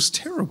was. It was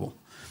terrible.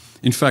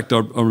 In fact, I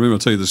remember, I'll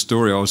tell you the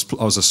story. I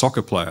was a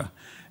soccer player,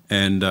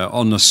 and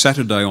on a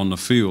Saturday on the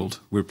field,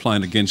 we were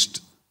playing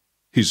against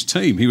his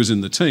team. He was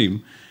in the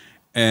team,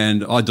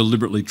 and I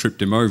deliberately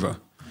tripped him over.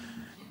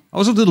 I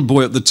was a little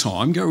boy at the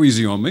time, go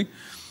easy on me.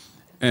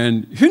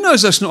 And who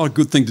knows that's not a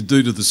good thing to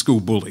do to the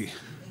school bully?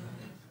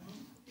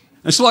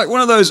 It's like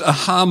one of those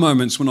aha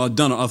moments when I'd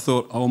done it. I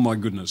thought, oh my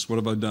goodness, what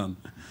have I done?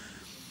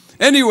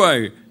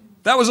 Anyway,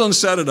 that was on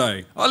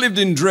Saturday. I lived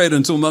in dread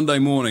until Monday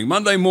morning.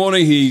 Monday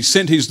morning, he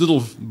sent his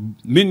little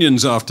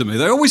minions after me.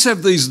 They always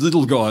have these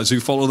little guys who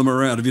follow them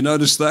around. Have you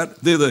noticed that?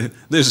 They're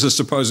a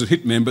supposed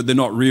hitmen, but they're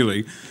not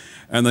really.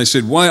 And they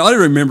said, Wayne, I don't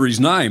remember his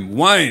name,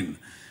 Wayne.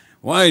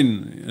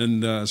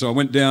 And so I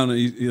went down,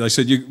 they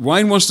said,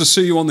 Wayne wants to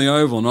see you on the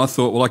oval. And I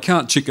thought, well, I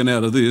can't chicken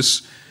out of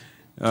this.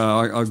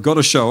 I've got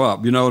to show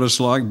up. You know what it's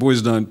like?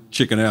 Boys don't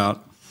chicken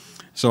out.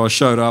 So I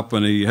showed up,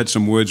 and he had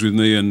some words with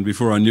me, and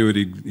before I knew it,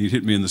 he'd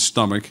hit me in the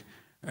stomach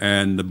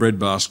and the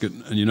breadbasket,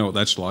 and you know what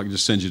that's like. It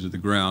just sends you to the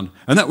ground.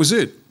 And that was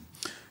it.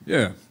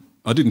 Yeah,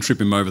 I didn't trip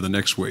him over the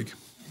next week.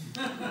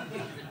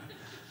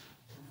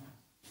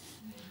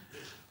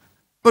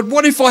 But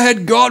what if I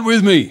had God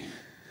with me?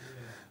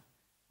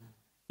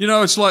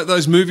 It's like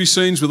those movie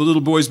scenes where the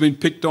little boy's been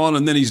picked on,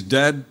 and then his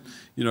dad,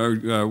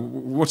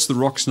 what's the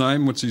Rock's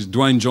name?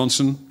 Dwayne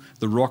Johnson?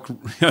 The Rock,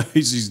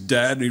 he's his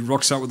dad, and he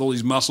rocks up with all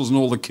his muscles, and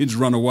all the kids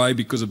run away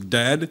because of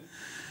Dad.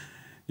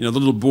 The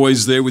little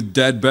boy's there with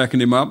Dad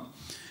backing him up.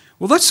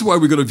 Well, that's the way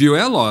we've got to view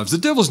our lives. The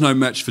devil's no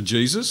match for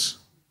Jesus.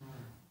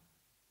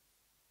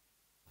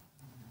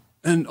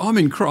 And I'm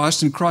in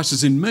Christ, and Christ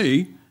is in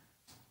me.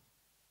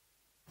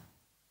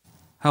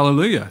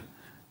 Hallelujah.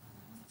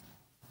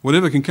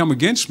 Whatever can come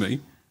against me,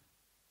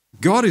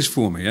 God is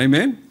for me.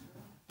 Amen?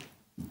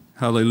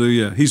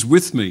 Hallelujah. He's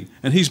with me,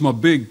 and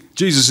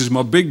Jesus is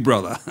my big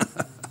brother.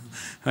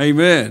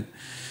 Amen.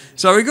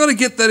 So we've got to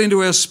get that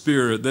into our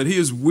spirit, that he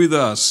is with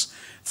us.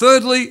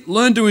 Thirdly,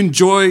 learn to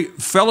enjoy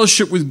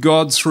fellowship with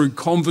God through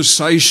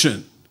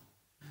conversation.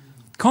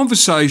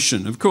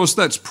 Conversation, of course,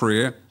 that's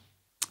prayer,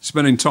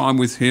 spending time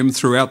with Him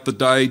throughout the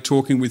day,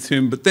 talking with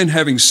Him, but then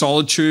having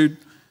solitude,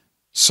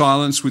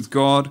 silence with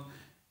God,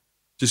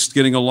 just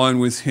getting alone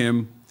with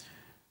Him.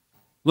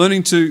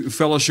 Learning to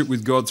fellowship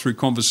with God through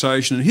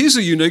conversation. And here's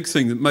a unique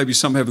thing that maybe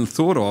some haven't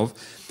thought of.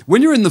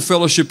 When you're in the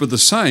fellowship of the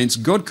saints,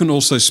 God can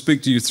also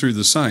speak to you through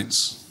the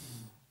saints,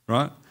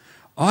 right?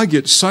 I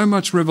get so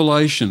much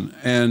revelation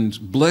and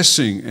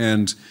blessing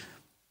and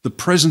the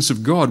presence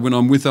of God when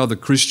I'm with other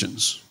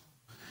Christians.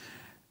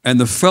 And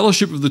the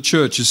fellowship of the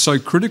church is so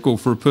critical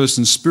for a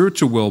person's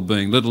spiritual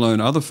well-being, let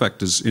alone other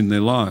factors in their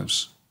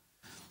lives.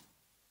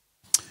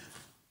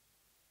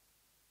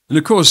 And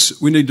of course,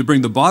 we need to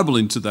bring the Bible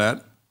into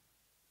that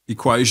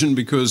equation,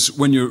 because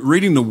when you're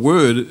reading the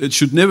Word, it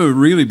should never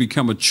really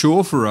become a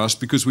chore for us,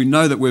 because we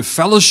know that we're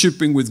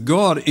fellowshipping with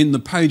God in the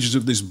pages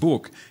of this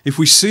book. If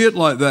we see it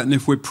like that and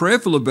if we're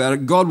prayerful about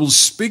it, God will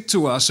speak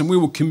to us and we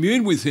will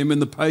commune with Him in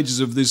the pages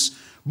of this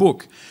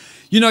book.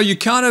 You know, you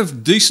can't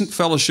have decent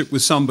fellowship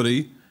with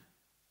somebody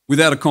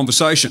without a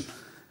conversation.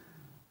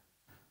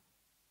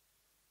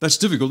 That's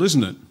difficult,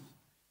 isn't it?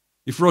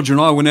 If Roger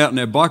and I went out on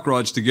our bike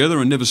rides together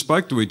and never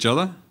spoke to each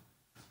other,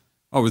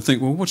 I would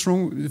think, well, what's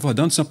wrong? Have I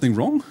done something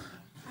wrong?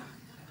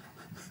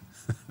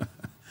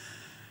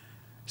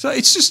 So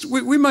it's just,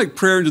 we make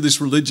prayer into this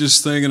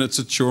religious thing and it's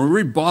a chore. We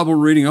read Bible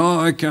reading,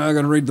 oh, okay, I've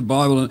got to read the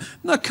Bible.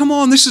 No, come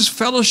on, this is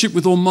fellowship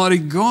with Almighty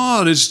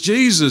God. It's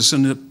Jesus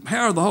and the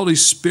power of the Holy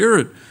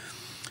Spirit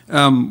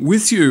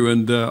with you.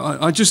 And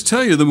I just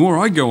tell you, the more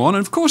I go on,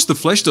 and of course the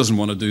flesh doesn't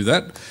want to do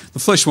that. The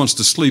flesh wants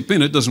to sleep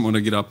in. It doesn't want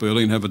to get up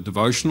early and have a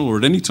devotional or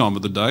at any time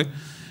of the day.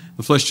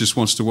 The flesh just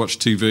wants to watch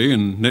TV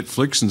and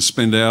Netflix and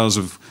spend hours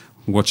of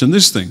watching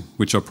this thing,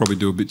 which I probably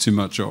do a bit too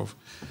much of.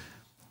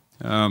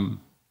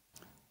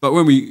 But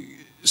when we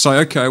say,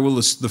 okay, well,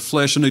 the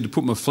flesh, I need to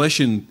put my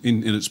flesh in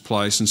its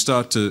place and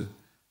start to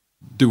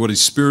do what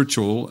is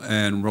spiritual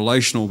and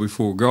relational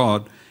before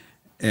God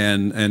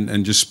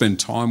and just spend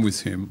time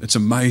with Him, it's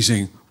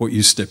amazing what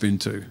you step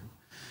into.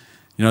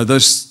 You know,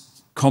 those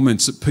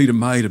comments that Peter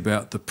made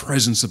about the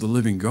presence of the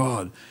living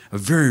God are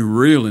very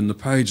real in the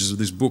pages of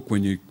this book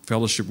when you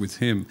fellowship with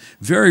Him.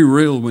 Very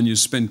real when you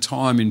spend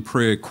time in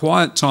prayer,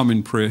 quiet time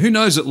in prayer. Who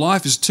knows that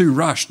life is too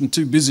rushed and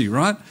too busy,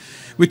 right?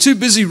 We're too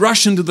busy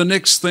rushing to the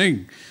next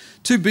thing,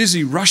 too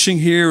busy rushing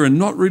here and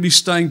not really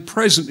staying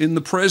present in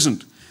the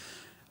present.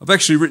 I've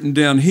actually written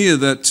down here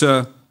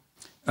that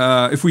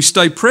if we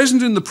stay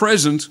present in the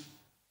present,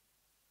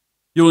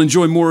 you'll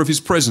enjoy more of His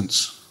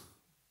presence.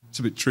 It's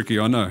a bit tricky,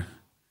 I know.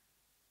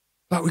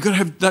 But we've got to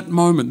have that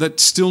moment, that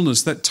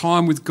stillness, that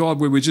time with God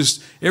where we're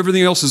just,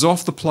 everything else is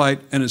off the plate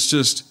and it's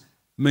just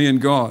me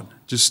and God,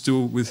 just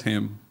still with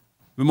Him.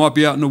 We might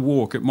be out on a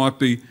walk. It might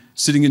be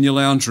sitting in your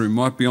lounge room.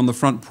 It might be on the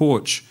front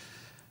porch,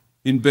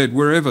 in bed,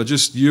 wherever.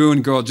 Just you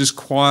and God, just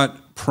quiet,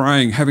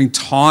 praying, having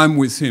time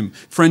with Him.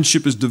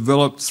 Friendship is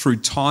developed through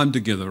time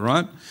together,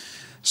 right?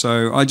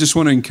 So I just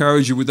want to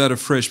encourage you with that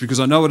afresh, because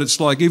I know what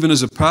it's like. Even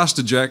as a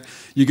pastor, Jack,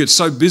 you get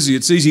so busy,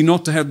 it's easy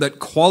not to have that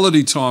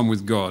quality time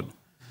with God.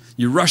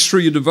 You rush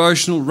through your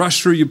devotional,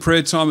 rush through your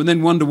prayer time, and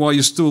then wonder why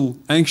you're still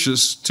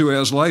anxious 2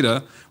 hours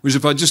later. Whereas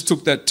if I just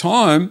took that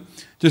time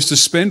just to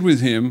spend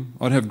with Him,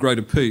 I'd have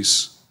greater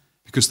peace,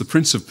 because the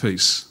Prince of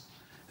Peace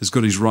has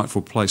got His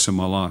rightful place in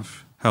my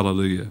life.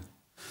 Hallelujah.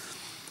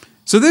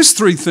 So there's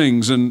three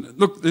things, and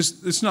look,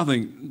 there's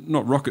nothing,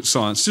 not rocket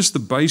science, just the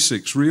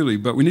basics really,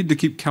 but we need to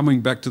keep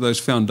coming back to those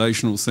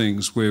foundational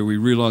things where we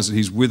realise that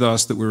He's with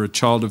us, that we're a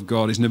child of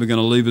God, He's never going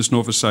to leave us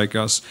nor forsake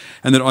us,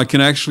 and that I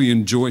can actually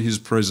enjoy His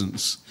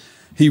presence.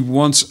 He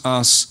wants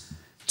us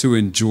to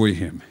enjoy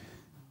Him.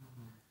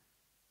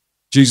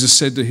 Jesus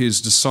said to His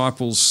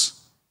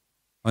disciples,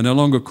 I no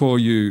longer call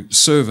you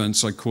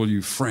servants, I call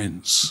you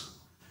friends.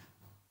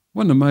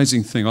 What an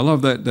amazing thing. I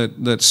love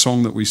that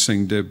song that we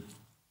sing, Deb.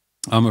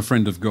 I'm a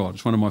friend of God.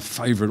 It's one of my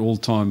favourite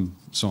all-time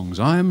songs.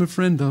 I am a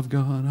friend of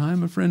God. I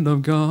am a friend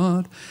of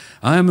God.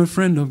 I am a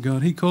friend of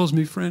God. He calls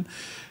me friend.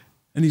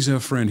 And He's our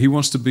friend. He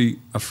wants to be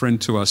a friend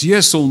to us.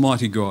 Yes,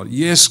 Almighty God.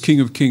 Yes, King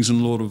of Kings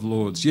and Lord of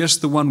Lords. Yes,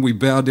 the one we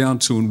bow down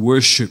to and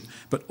worship,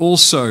 but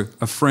also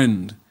a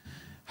friend.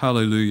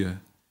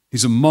 Hallelujah.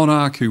 He's a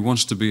monarch who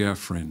wants to be our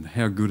friend.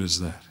 How good is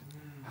that?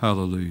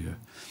 Hallelujah.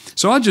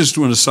 So I just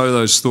want to sow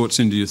those thoughts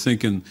into your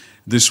thinking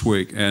this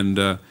week,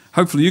 and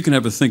hopefully you can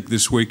have a think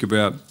this week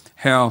about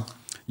how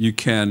you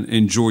can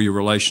enjoy your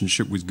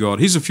relationship with God.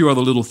 Here's a few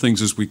other little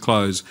things as we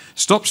close.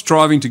 Stop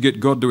striving to get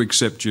God to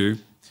accept you.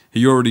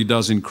 He already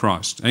does in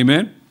Christ.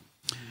 Amen?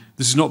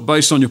 This is not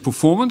based on your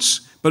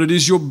performance, but it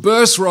is your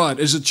birthright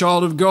as a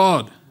child of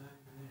God.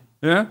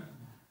 Yeah?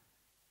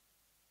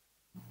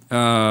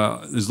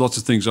 There's lots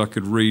of things I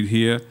could read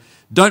here.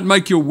 Don't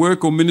make your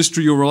work or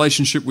ministry your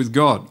relationship with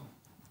God.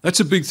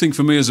 That's a big thing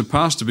for me as a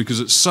pastor, because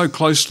it's so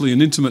closely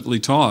and intimately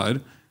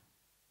tied.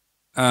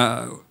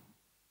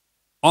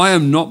 I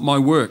am not my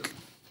work.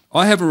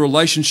 I have a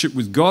relationship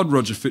with God,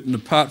 Roger Fitton,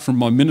 apart from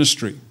my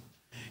ministry.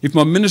 If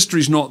my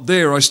ministry's not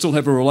there, I still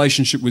have a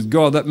relationship with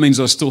God. That means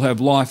I still have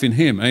life in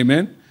Him.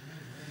 Amen?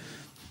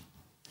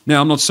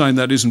 Now, I'm not saying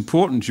that is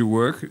important, your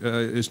work.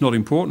 It's not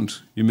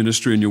important, your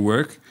ministry and your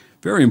work.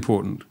 Very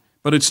important.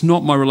 But it's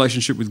not my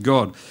relationship with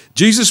God.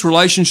 Jesus'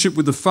 relationship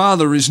with the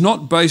Father is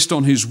not based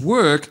on His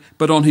work,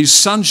 but on His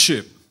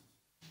sonship.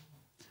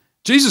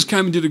 Jesus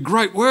came and did a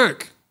great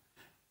work.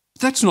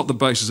 That's not the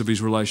basis of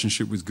His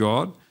relationship with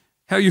God.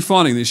 How are you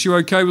finding this? You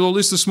okay with all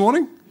this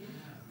morning?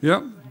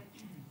 Yeah.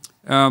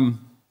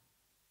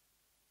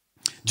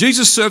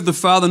 Jesus served the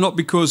Father not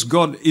because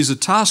God is a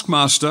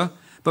taskmaster,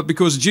 but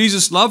because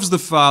Jesus loves the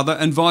Father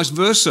and vice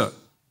versa.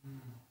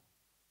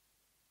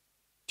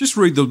 Just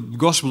read the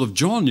Gospel of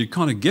John, you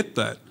kind of get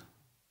that.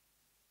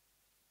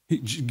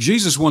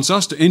 Jesus wants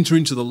us to enter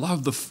into the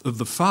love of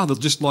the Father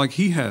just like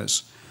He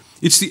has.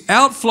 It's the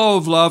outflow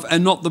of love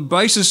and not the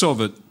basis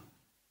of it.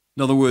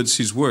 In other words,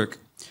 His work.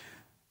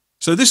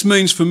 So this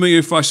means for me,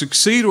 if I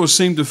succeed or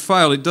seem to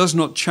fail, it does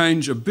not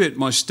change a bit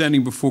my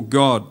standing before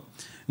God.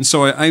 And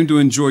so I aim to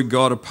enjoy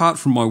God apart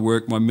from my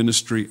work, my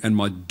ministry, and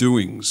my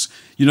doings.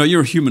 You know,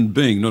 you're a human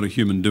being, not a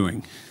human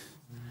doing.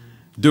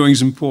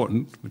 Doing's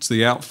important. It's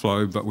the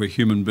outflow, but we're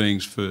human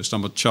beings first.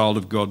 I'm a child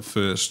of God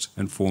first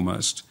and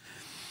foremost.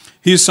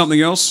 Here's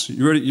something else.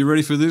 You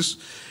ready for this?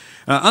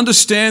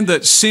 Understand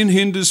that sin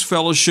hinders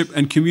fellowship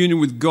and communion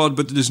with God,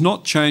 but it does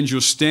not change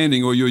your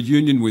standing or your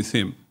union with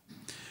Him.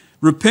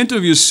 Repent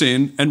of your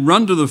sin and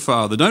run to the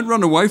Father. Don't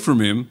run away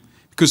from Him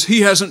because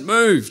He hasn't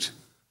moved.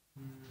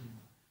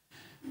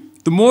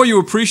 The more you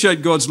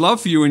appreciate God's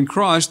love for you in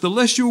Christ, the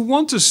less you'll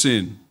want to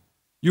sin.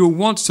 You'll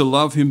want to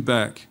love Him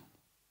back.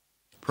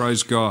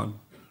 Praise God.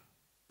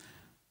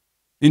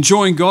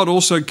 Enjoying God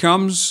also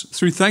comes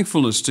through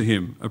thankfulness to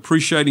Him,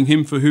 appreciating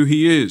Him for who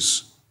He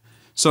is.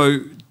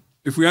 So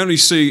if we only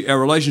see our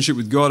relationship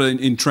with God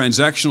in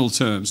transactional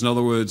terms, in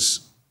other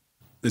words,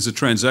 there's a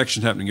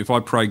transaction happening. If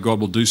I pray God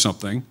will do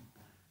something,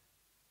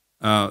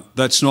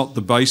 that's not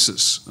the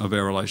basis of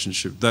our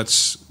relationship.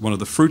 That's one of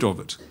the fruit of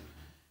it.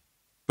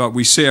 But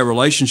we see our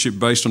relationship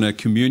based on our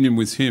communion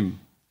with Him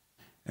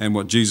and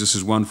what Jesus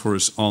has won for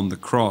us on the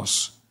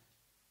cross.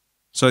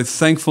 So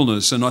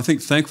thankfulness, and I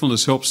think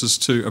thankfulness helps us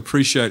to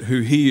appreciate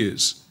who He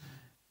is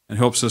and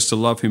helps us to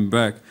love Him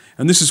back.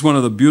 And this is one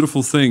of the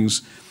beautiful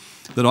things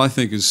that I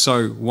think is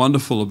so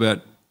wonderful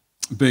about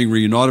being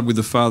reunited with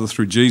the Father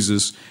through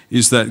Jesus,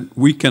 is that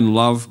we can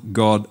love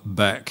God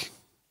back.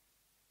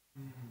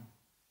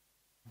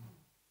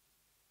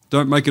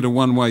 Don't make it a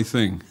one-way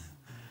thing.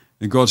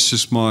 And God's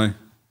just my,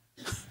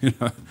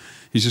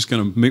 He's just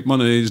going to meet my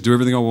needs, do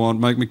everything I want,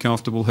 make me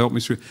comfortable, help me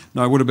through.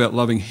 No, what about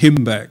loving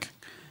Him back?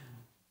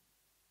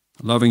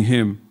 Loving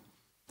Him.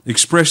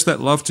 Express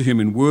that love to Him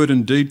in word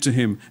and deed to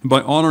Him, and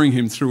by honouring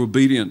Him through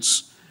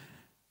obedience.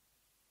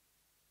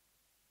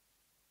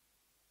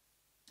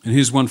 And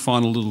here's one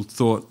final little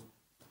thought.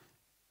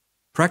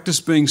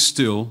 Practice being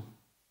still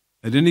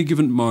at any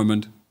given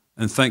moment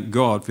and thank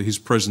God for His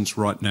presence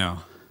right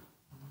now.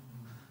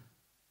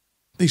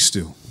 Be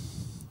still.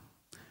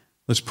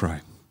 Let's pray.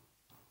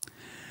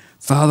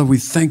 Father, we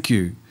thank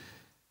You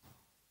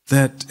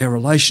that our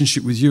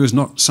relationship with You is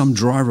not some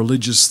dry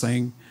religious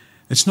thing.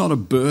 It's not a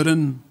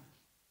burden.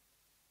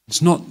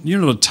 You're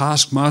not a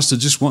taskmaster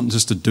just wanting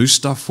us to do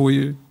stuff for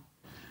You.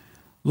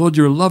 Lord,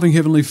 You're a loving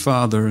Heavenly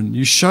Father, and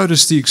You showed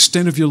us the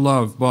extent of Your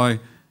love by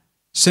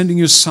sending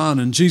Your Son,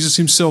 and Jesus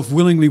Himself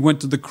willingly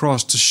went to the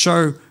cross to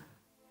show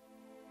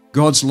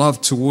God's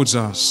love towards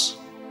us.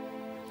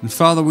 And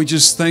Father, we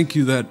just thank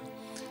You that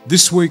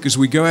this week, as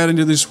we go out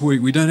into this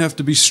week, we don't have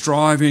to be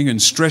striving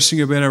and stressing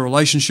about our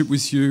relationship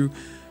with You.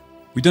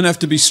 We don't have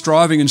to be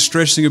striving and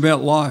stressing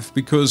about life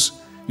because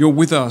You're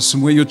with us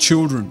and we're Your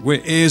children.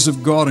 We're heirs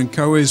of God and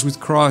co-heirs with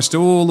Christ.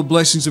 All the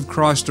blessings of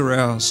Christ are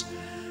ours.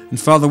 And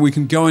Father, we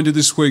can go into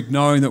this week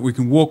knowing that we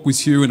can walk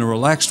with You in a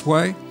relaxed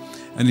way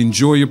and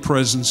enjoy Your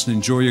presence and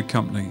enjoy Your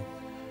company.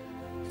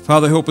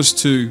 Father, help us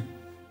to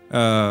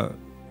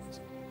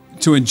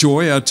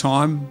enjoy our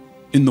time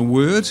in the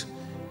Word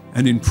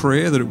and in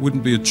prayer, that it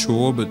wouldn't be a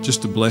chore but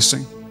just a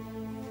blessing.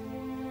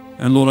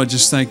 And Lord, I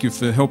just thank You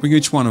for helping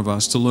each one of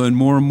us to learn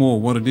more and more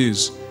what it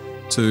is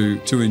to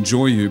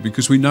enjoy You,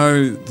 because we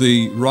know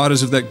the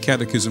writers of that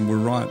catechism were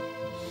right,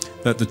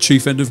 that the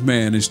chief end of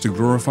man is to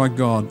glorify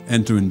God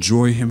and to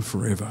enjoy Him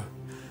forever.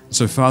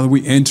 So Father,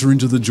 we enter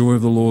into the joy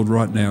of the Lord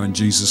right now in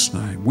Jesus'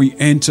 name. We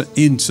enter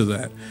into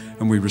that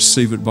and we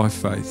receive it by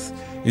faith.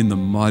 In the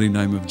mighty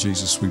name of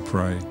Jesus we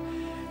pray.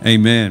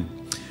 Amen.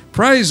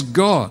 Praise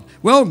God.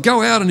 Well,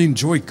 go out and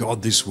enjoy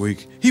God this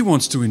week. He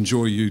wants to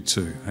enjoy you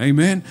too.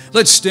 Amen.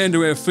 Let's stand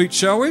to our feet,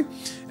 shall we?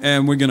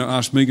 And we're going to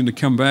ask Megan to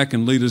come back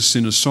and lead us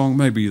in a song,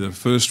 maybe the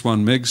first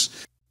one, Megs.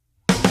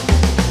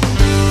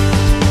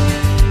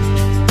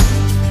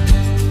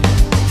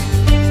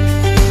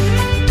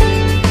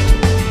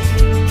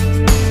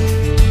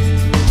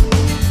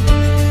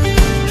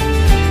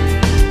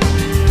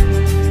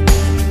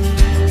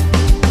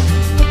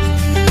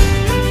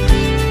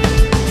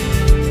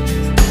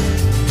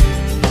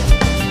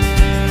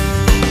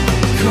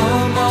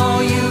 Come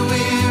all you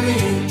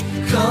weary,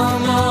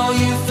 come all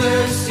you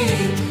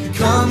thirsty.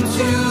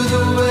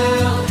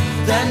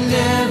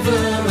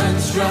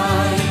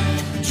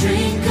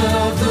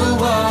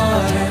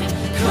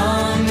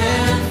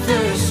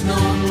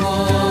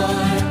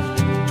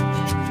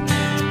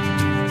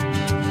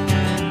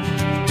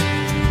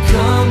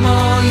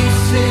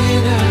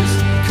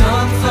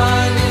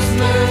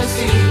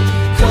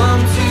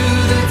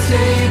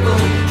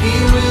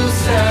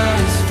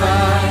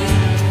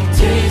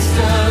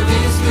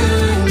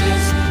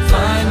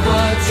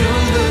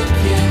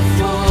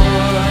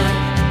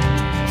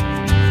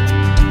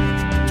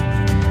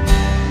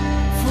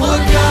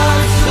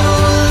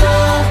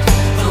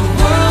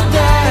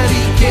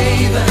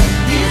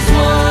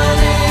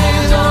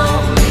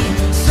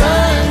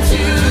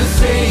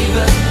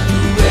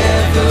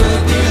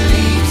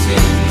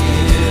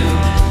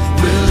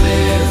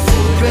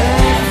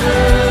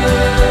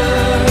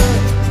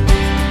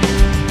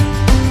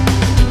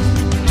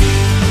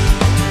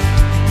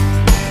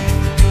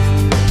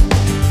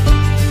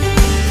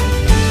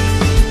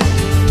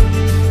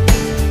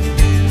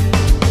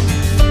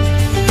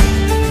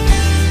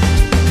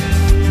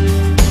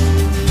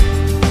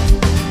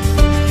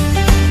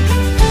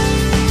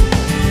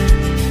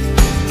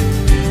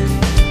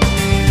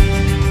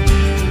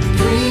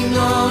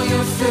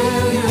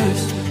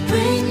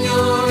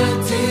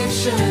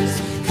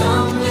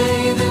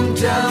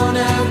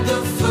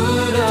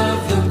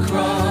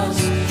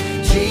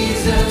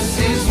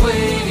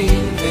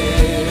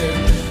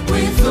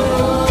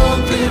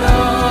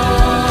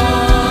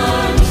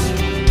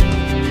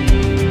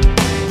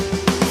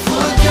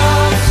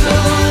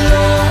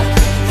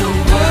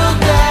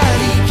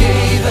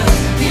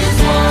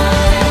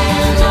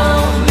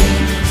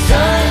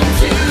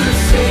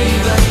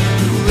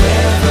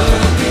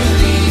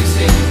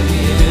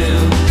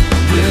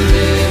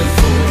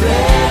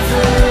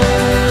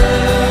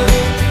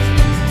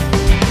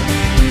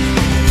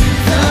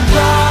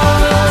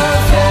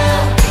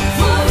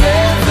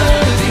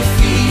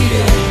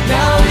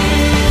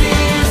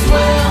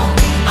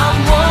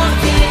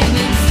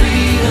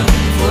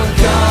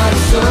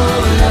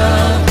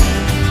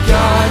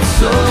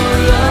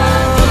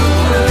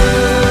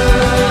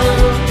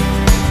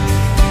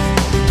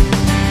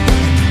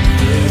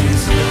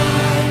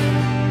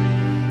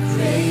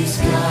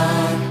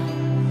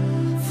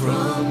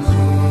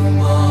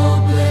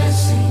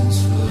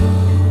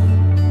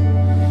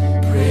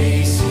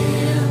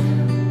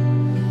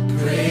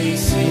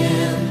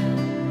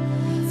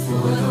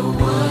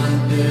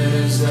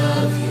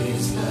 wonders of your